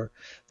shower.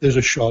 There's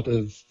a shot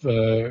of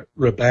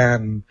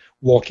Raban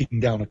walking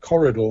down a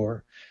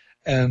corridor,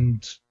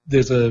 and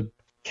there's a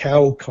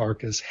cow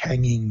carcass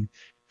hanging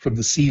from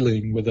the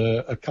ceiling with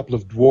a couple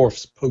of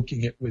dwarfs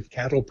poking it with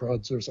cattle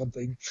prods or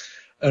something.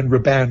 And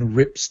Raban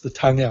rips the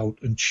tongue out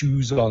and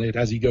chews on it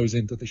as he goes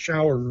into the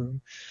shower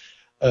room.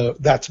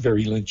 That's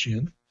very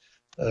Lynchian.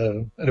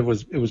 And it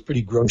was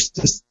pretty gross.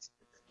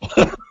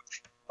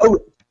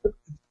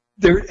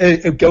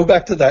 Go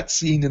back to that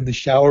scene in the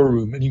shower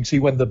room, and you can see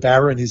when the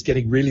Baron is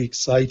getting really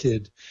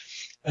excited,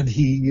 and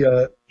he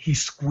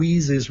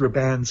squeezes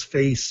Raban's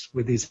face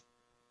with his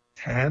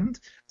hand,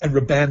 and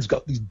Raban's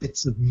got these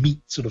bits of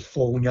meat sort of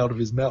falling out of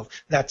his mouth.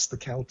 That's the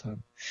cow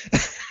tongue.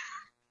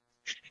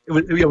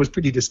 It was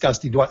pretty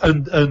disgusting,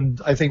 and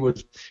I think it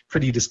was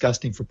pretty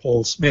disgusting for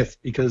Paul Smith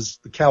because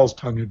the cow's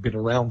tongue had been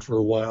around for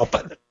a while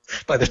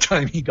by the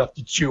time he got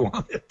to chew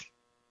on it.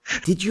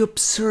 Did you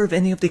observe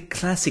any of the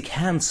classic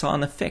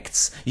hands-on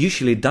effects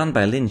usually done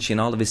by Lynch in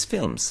all of his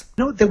films?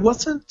 No, there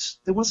wasn't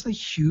a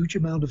huge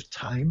amount of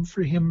time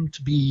for him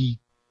to be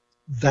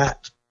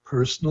that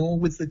personal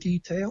with the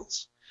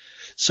details.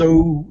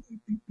 So,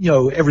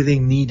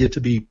 everything needed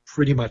to be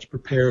pretty much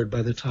prepared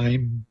by the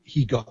time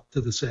he got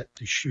to the set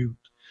to shoot.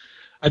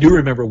 I do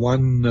remember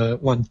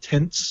one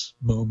tense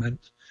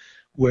moment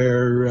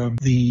where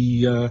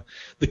the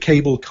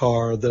cable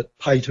car that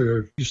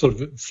Piter sort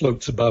of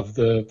floats above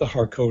the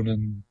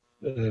Harkonnen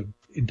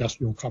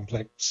industrial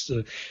complex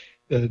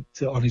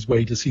on his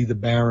way to see the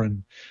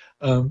Baron.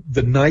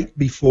 The night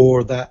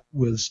before that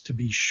was to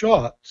be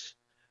shot,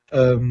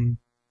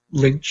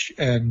 Lynch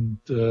and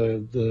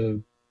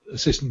the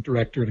assistant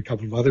director and a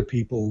couple of other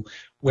people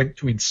went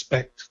to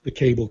inspect the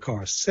cable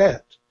car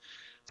set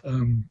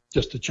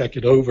just to check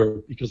it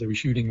over because they were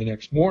shooting the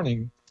next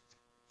morning.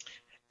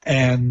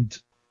 And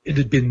it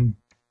had been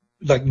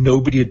like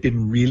nobody had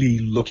been really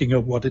looking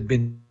at what had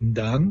been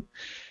done.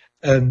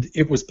 And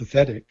it was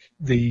pathetic.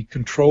 The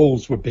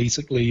controls were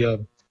basically a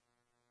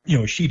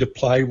sheet of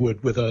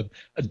plywood with a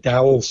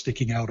dowel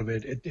sticking out of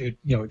it.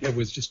 It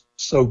was just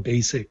so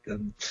basic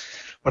and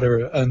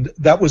whatever. And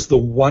that was the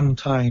one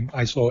time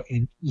I saw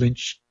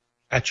Lynch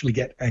actually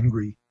get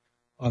angry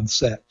on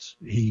set.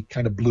 He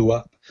kind of blew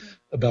up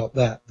about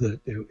that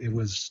it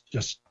was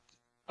just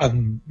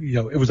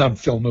it was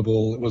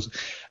unfilmable.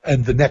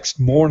 And the next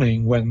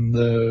morning when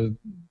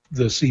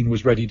the scene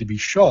was ready to be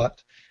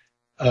shot,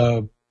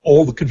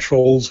 all the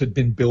controls had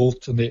been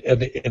built and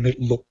it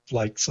looked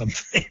like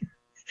something.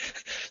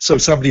 So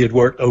somebody had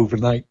worked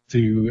overnight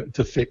to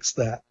fix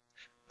that.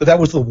 But that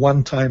was the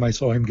one time I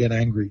saw him get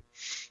angry.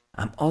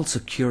 I'm also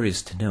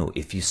curious to know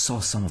if you saw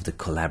some of the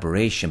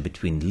collaboration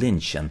between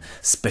Lynch and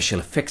special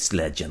effects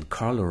legend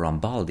Carlo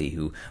Rambaldi,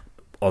 who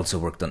also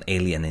worked on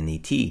Alien and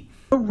E.T.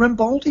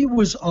 Rambaldi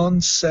was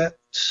on set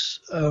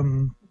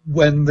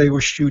when they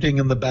were shooting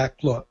in the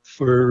backlot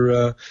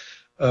for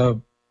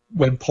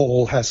when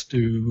Paul has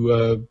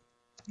to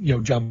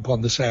jump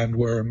on the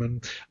sandworm,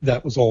 and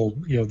that was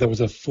all. There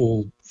was a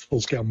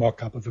full-scale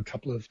mock-up of a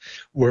couple of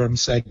worm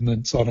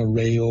segments on a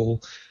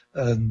rail,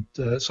 and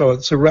so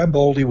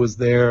Rambaldi was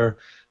there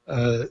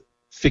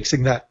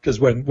fixing that because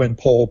when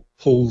Paul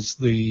pulls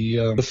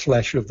the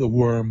flesh of the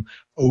worm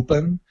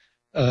open,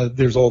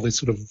 there's all this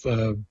sort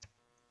of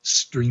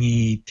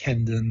stringy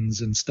tendons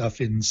and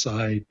stuff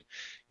inside.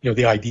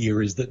 The idea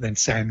is that then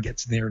sand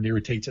gets in there and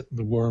irritates it, and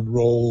the worm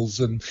rolls,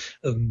 and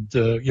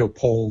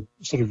Paul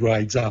sort of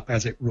rides up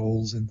as it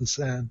rolls in the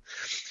sand.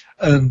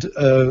 And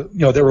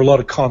there were a lot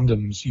of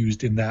condoms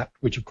used in that,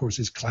 which of course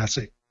is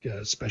classic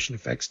special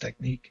effects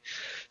technique.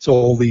 So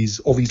all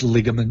these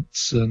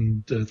ligaments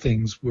and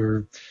things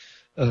were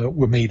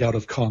made out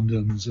of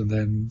condoms and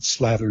then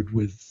slathered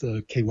with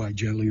KY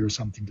jelly or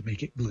something to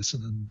make it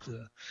glisten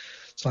and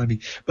slimy.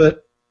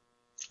 But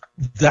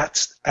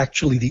that's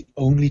actually the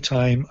only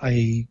time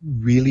I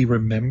really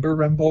remember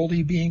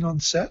Rambaldi being on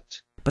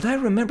set. But I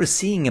remember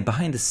seeing a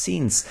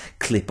behind-the-scenes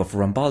clip of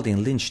Rambaldi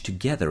and Lynch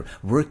together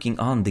working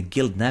on the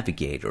Guild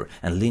Navigator,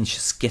 and Lynch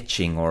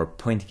sketching or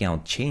pointing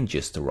out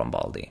changes to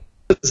Rambaldi.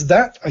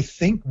 That, I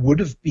think, would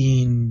have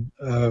been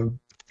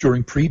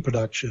during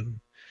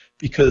pre-production,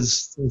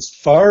 because as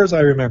far as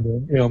I remember,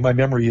 my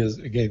memory is,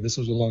 again, this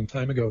was a long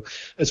time ago,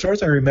 as far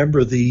as I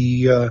remember,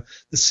 the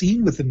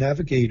scene with the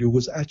Navigator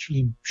was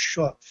actually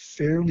shot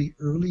fairly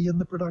early in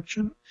the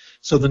production,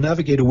 so the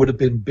Navigator would have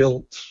been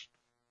built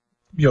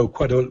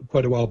quite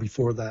a while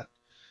before that.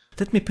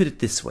 Let me put it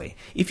this way.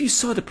 If you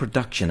saw the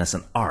production as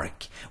an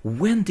arc,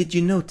 when did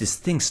you notice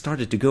things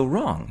started to go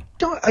wrong?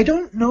 I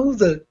don't know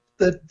that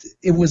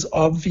it was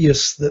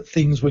obvious that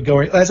things were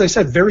going. As I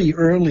said, very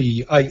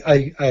early,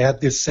 I had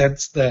this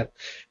sense that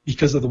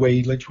because of the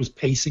way Lynch was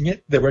pacing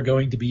it, there were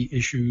going to be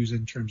issues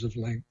in terms of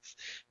length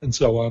and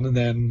so on. And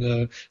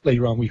then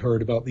later on we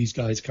heard about these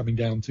guys coming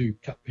down to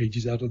cut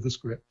pages out of the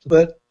script.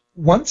 But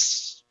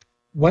once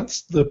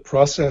the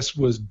process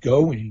was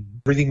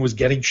going, everything was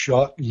getting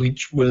shot,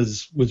 Lynch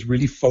was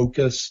really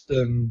focused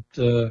and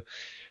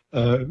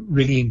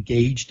really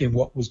engaged in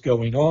what was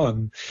going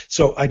on.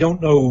 So I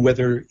don't know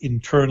whether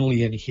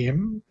internally in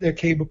him there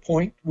came a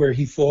point where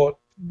he thought,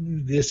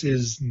 this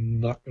is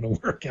not going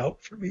to work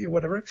out for me or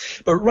whatever.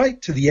 But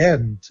right to the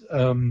end,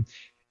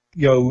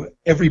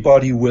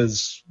 everybody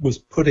was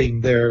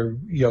putting their,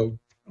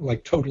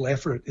 like total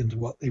effort into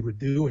what they were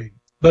doing.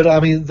 But I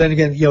mean, then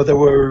again, there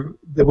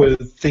were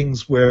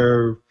things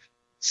where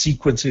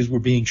sequences were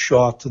being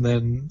shot, and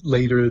then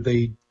later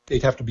they'd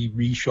have to be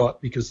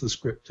reshot because the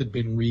script had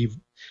been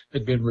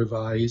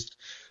revised.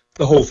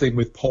 The whole thing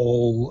with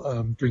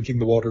Paul drinking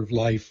the water of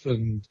life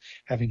and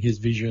having his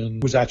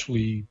vision was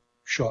actually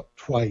shot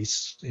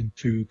twice in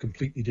two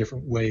completely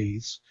different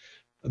ways.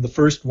 And the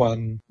first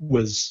one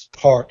was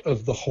part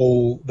of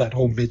that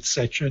whole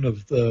midsection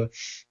of the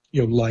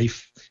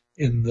life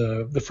in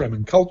the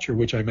Fremen culture,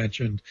 which I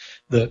mentioned,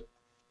 that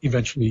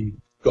eventually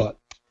got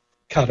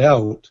cut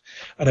out.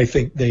 And I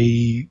think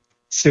they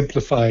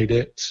simplified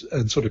it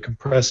and sort of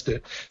compressed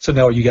it. So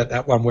now you get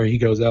that one where he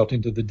goes out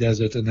into the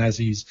desert, and as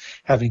he's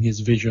having his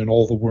vision,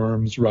 all the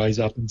worms rise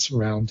up and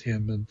surround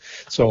him and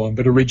so on.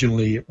 But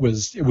originally it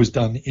was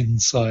done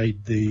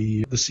inside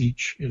the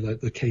siege,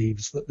 the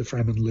caves that the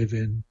Fremen live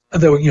in.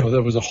 And there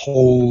was a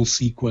whole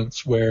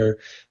sequence where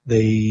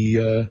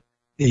they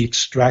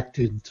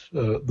extracted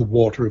the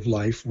water of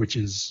life, which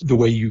is the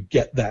way you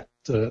get that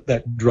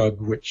drug,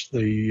 which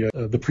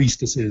the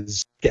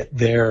priestesses get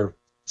their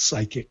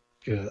psychic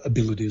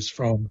abilities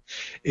from,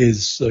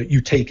 is you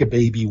take a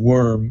baby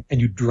worm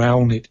and you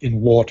drown it in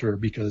water,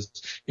 because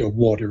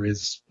water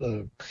is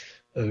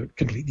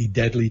completely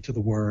deadly to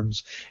the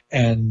worms,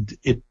 and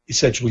it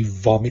essentially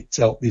vomits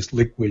out this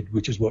liquid,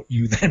 which is what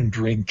you then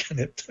drink, and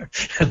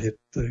it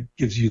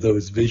gives you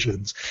those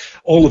visions.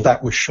 All of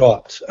that was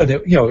shot, and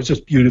it's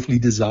just beautifully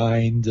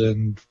designed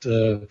and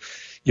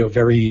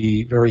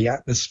very, very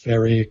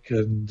atmospheric,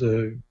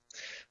 and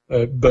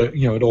but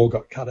it all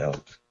got cut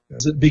out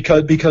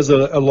because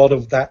a lot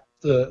of that,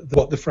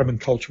 what the Fremen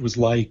culture was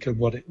like, and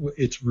what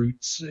its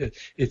roots,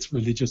 its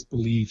religious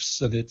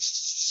beliefs, and its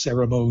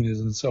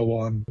ceremonies, and so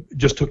on,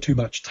 just took too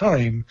much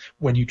time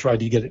when you tried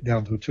to get it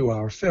down to a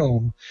 2-hour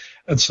film.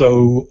 And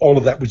so all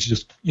of that was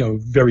just,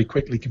 very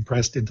quickly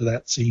compressed into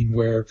that scene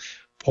where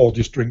Paul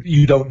just drinks.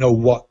 You don't know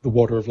what the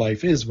water of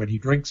life is when he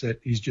drinks it.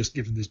 He's just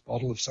given this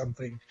bottle of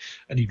something,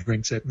 and he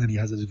drinks it, and then he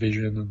has his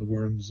vision and the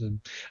worms, and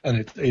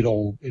it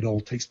all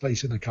takes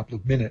place in a couple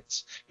of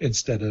minutes,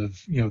 instead of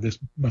this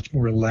much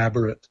more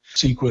elaborate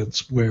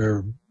sequence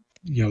where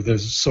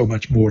there's so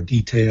much more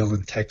detail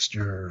and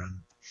texture. And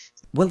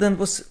well, then,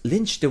 was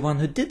Lynch the one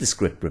who did the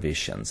script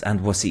revisions,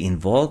 and was he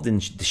involved in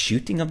the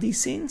shooting of these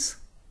scenes?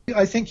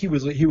 I think he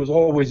was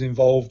always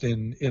involved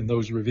in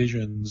those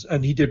revisions,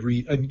 and he did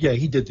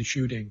he did the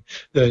shooting.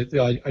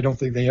 I don't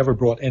think they ever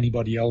brought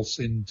anybody else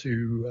in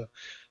to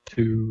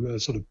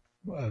sort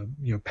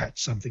of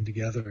patch something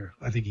together.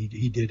 I think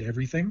he did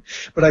everything.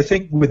 But I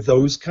think with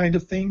those kind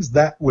of things,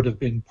 that would have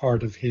been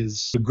part of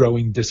his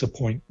growing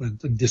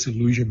disappointment and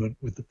disillusionment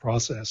with the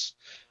process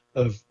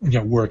of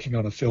working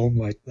on a film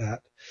like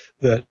that.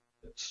 That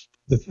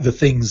the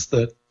things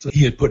that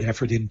he had put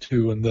effort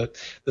into, and that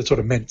sort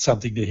of meant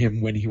something to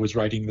him when he was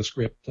writing the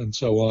script and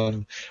so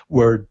on,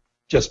 were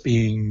just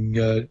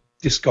being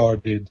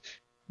discarded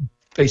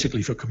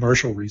basically for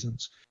commercial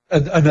reasons.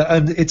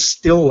 And it's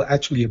still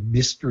actually a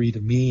mystery to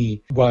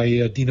me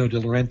why Dino De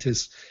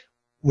Laurentiis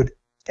would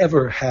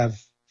ever have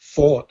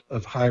thought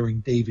of hiring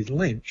David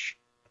Lynch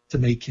to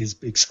make his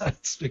big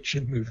science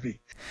fiction movie.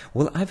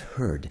 Well, I've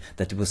heard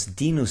that it was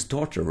Dino's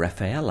daughter,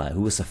 Raffaella,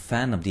 who was a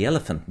fan of The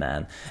Elephant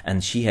Man,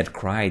 and she had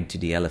cried to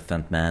The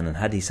Elephant Man and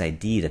had this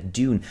idea that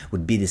Dune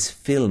would be this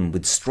film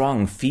with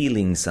strong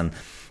feelings, and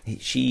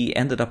she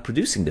ended up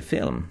producing the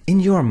film. In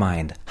your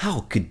mind,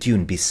 how could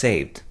Dune be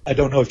saved? I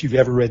don't know if you've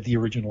ever read the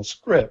original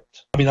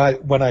script. I mean,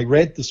 when I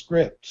read the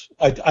script,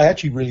 I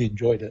actually really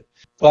enjoyed it.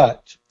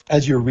 But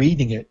as you're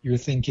reading it, you're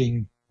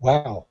thinking,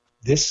 wow,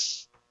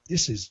 this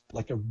this is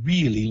like a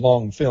really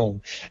long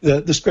film.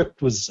 The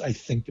script was, I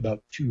think,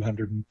 about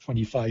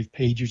 225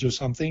 pages or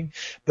something,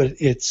 but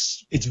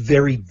it's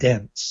very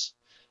dense,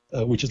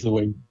 which is the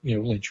way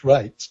Lynch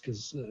writes,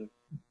 because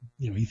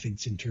he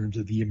thinks in terms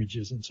of the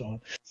images and so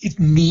on. It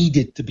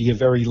needed to be a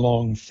very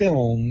long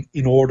film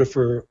in order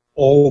for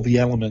all the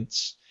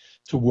elements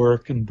to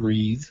work and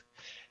breathe.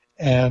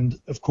 And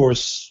of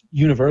course,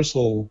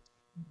 Universal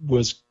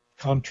was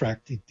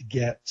contracted to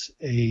get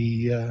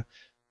a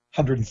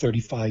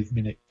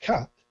 135-minute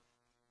cut,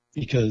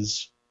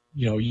 because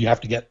you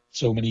have to get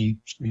so many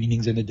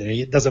screenings in a day.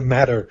 It doesn't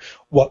matter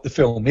what the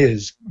film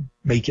is,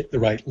 make it the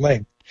right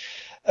length.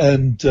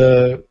 And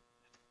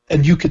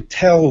you could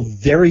tell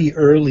very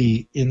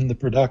early in the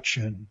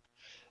production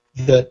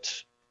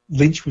that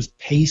Lynch was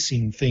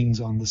pacing things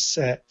on the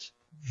set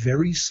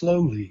very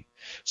slowly.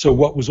 So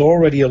what was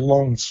already a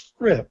long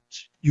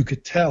script, you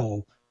could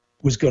tell,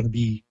 was going to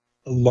be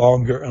a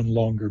longer and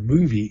longer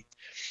movie.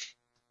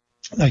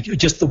 Like,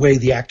 just the way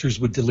the actors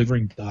were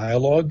delivering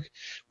dialogue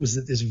was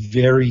at this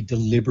very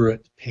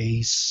deliberate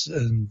pace,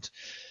 and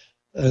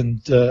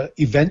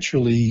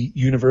eventually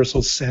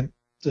Universal sent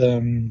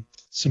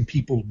some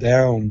people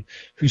down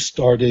who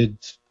started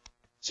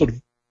sort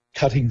of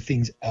cutting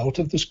things out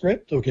of the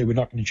script. Okay, we're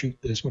not going to shoot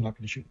this, we're not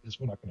going to shoot this,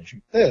 we're not going to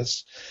shoot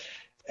this.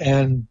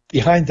 And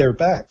behind their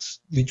backs,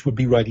 Lynch would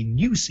be writing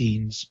new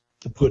scenes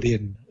to put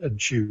in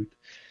and shoot.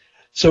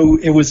 So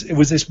it was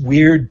this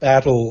weird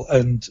battle,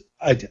 and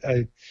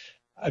I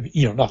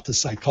not to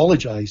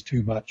psychologize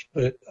too much,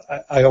 but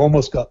I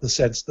almost got the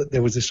sense that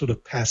there was this sort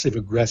of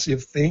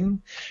passive-aggressive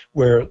thing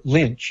where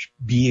Lynch,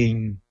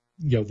 being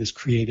this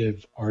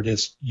creative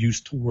artist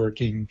used to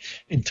working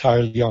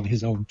entirely on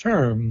his own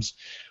terms,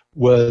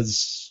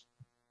 was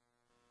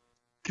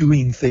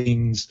doing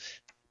things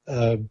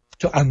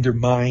to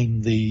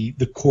undermine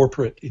the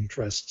corporate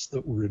interests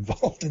that were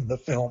involved in the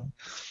film.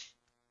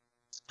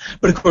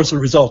 But of course, the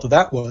result of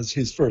that was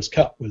his first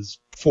cut was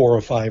 4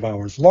 or 5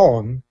 hours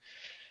long,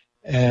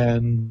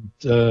 and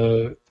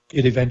it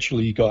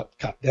eventually got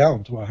cut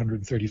down to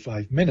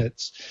 135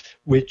 minutes,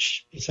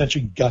 which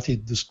essentially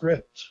gutted the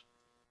script.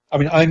 I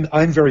mean,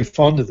 I'm very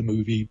fond of the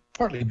movie,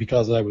 partly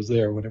because I was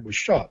there when it was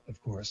shot, of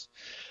course.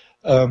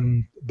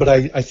 But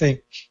I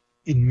think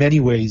in many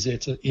ways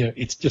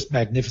it's just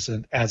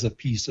magnificent as a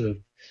piece of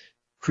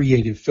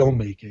creative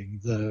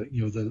filmmaking,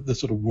 the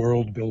sort of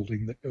world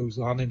building that goes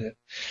on in it.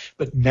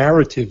 But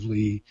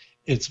narratively,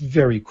 it's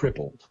very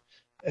crippled.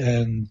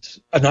 And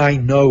I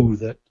know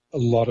that a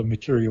lot of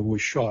material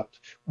was shot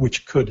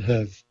which could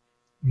have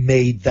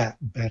made that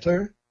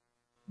better,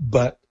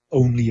 but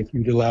only if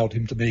you'd allowed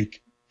him to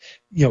make,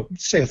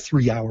 say a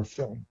 3-hour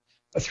film.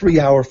 A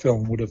 3-hour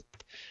film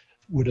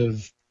would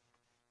have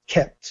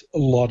kept a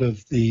lot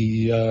of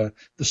the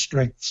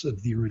strengths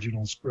of the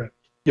original script.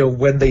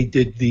 When they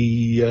did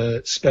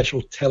the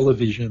special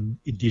television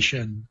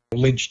edition,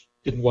 Lynch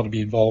didn't want to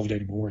be involved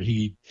anymore.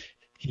 He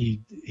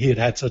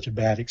had such a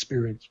bad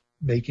experience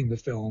making the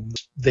film.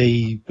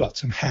 They got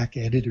some hack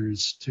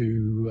editors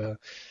to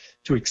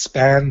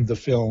expand the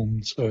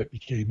film so it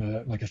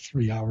became like a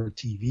 3-hour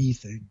TV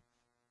thing.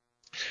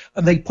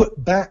 And they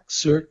put back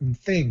certain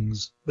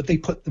things, but they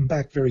put them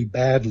back very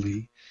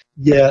badly.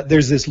 Yeah,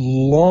 there's this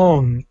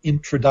long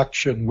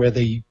introduction where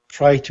they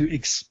try to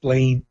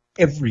explain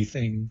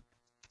everything,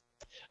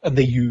 and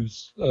they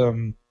use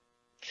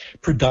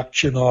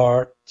production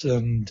art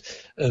and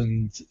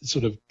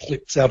sort of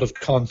clips out of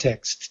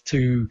context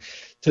to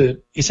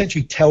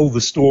essentially tell the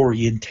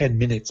story in 10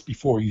 minutes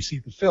before you see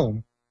the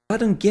film. I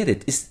don't get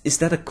it. Is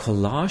that a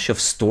collage of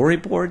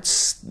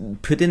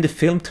storyboards put in the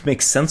film to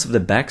make sense of the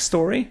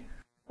backstory?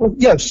 Well,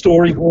 yeah,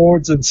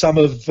 storyboards and some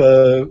of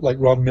like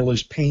Ron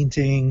Miller's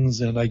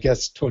paintings, and I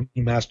guess Tony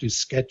Masters'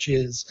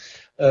 sketches,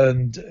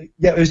 and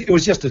yeah, it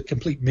was just a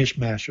complete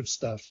mishmash of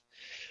stuff.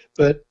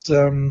 But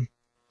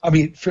I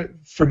mean,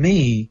 for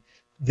me,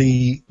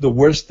 the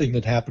worst thing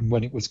that happened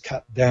when it was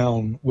cut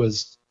down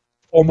was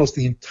almost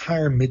the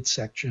entire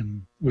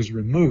midsection was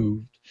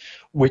removed,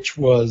 which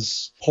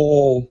was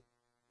Paul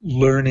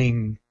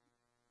learning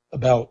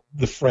about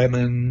the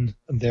Fremen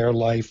and their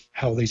life,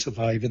 how they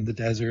survive in the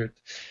desert,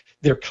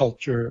 their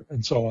culture,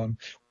 and so on.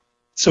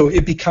 So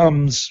it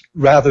becomes,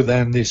 rather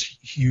than this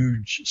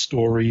huge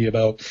story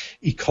about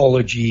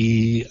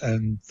ecology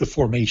and the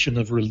formation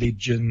of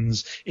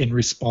religions in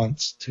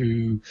response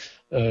to,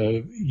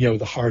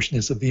 the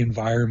harshness of the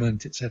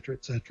environment, etc.,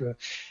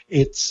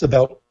 it's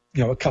about,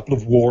 a couple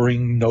of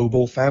warring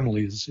noble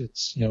families.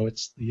 It's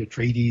the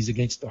Atreides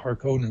against the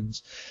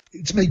Harkonnens.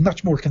 It's made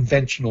much more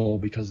conventional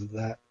because of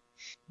that.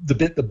 The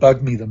bit that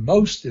bugged me the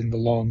most in the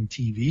long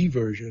TV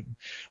version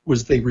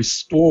was they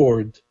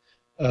restored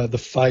the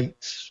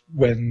fight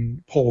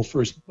when Paul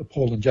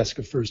and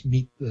Jessica first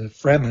meet the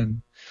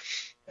Fremen,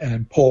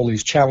 and Paul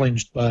is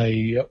challenged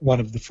by one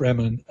of the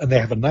Fremen, and they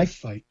have a knife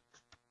fight.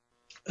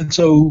 And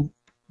so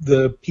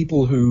the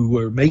people who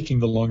were making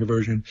the longer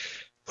version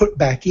put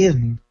back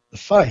in the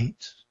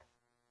fight,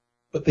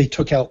 but they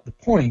took out the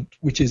point,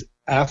 which is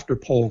after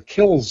Paul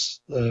kills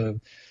the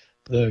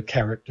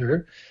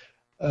character.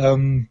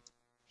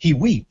 he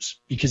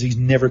weeps because he's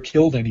never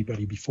killed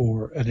anybody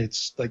before, and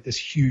it's like this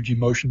huge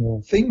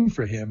emotional thing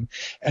for him.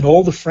 And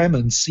all the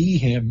Fremen see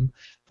him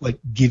like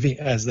giving,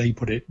 as they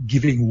put it,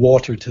 giving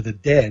water to the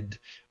dead,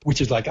 which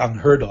is like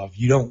unheard of.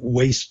 You don't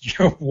waste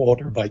your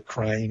water by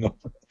crying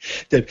over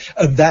dead.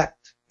 And that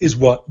is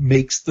what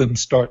makes them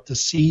start to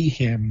see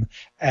him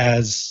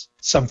as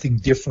something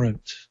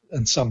different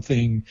and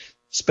something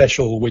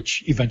special,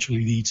 which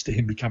eventually leads to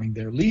him becoming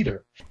their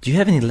leader. Do you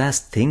have any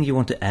last thing you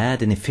want to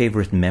add? Any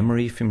favorite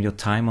memory from your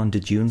time on the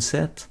Dune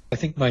set? I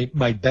think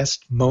my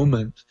best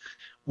moment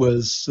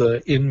was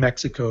in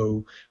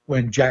Mexico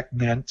when Jack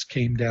Nance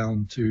came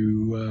down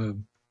to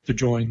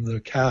join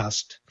the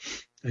cast.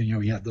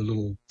 And, he had the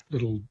little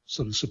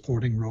sort of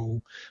supporting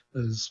role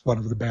as one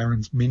of the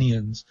Baron's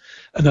minions,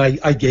 and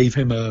I gave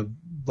him a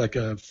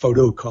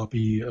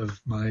photocopy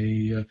of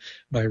my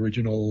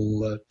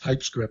original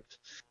typescript,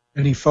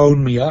 and he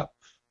phoned me up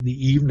in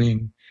the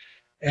evening,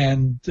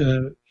 and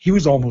he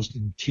was almost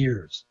in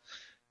tears.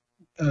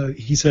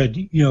 He said,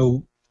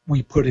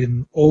 we put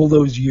in all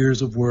those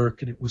years of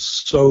work, and it was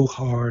so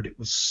hard. It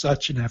was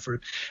such an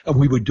effort, and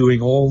we were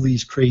doing all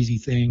these crazy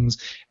things,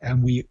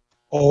 and we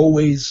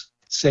always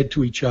said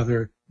to each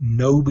other,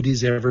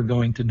 nobody's ever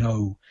going to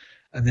know.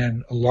 And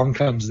then along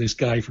comes this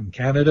guy from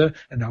Canada,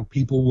 and now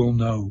people will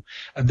know.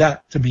 And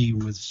that, to me,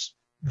 was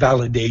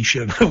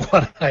validation of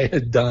what I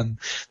had done,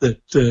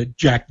 that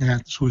Jack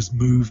Nance was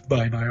moved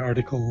by my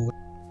article.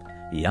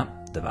 Ja,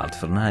 det var allt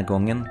för den här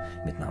gången.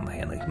 Mitt namn är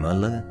Henrik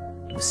Möller.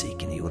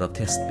 Musiken är gjord av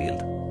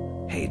Testbild.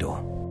 Hej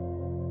då!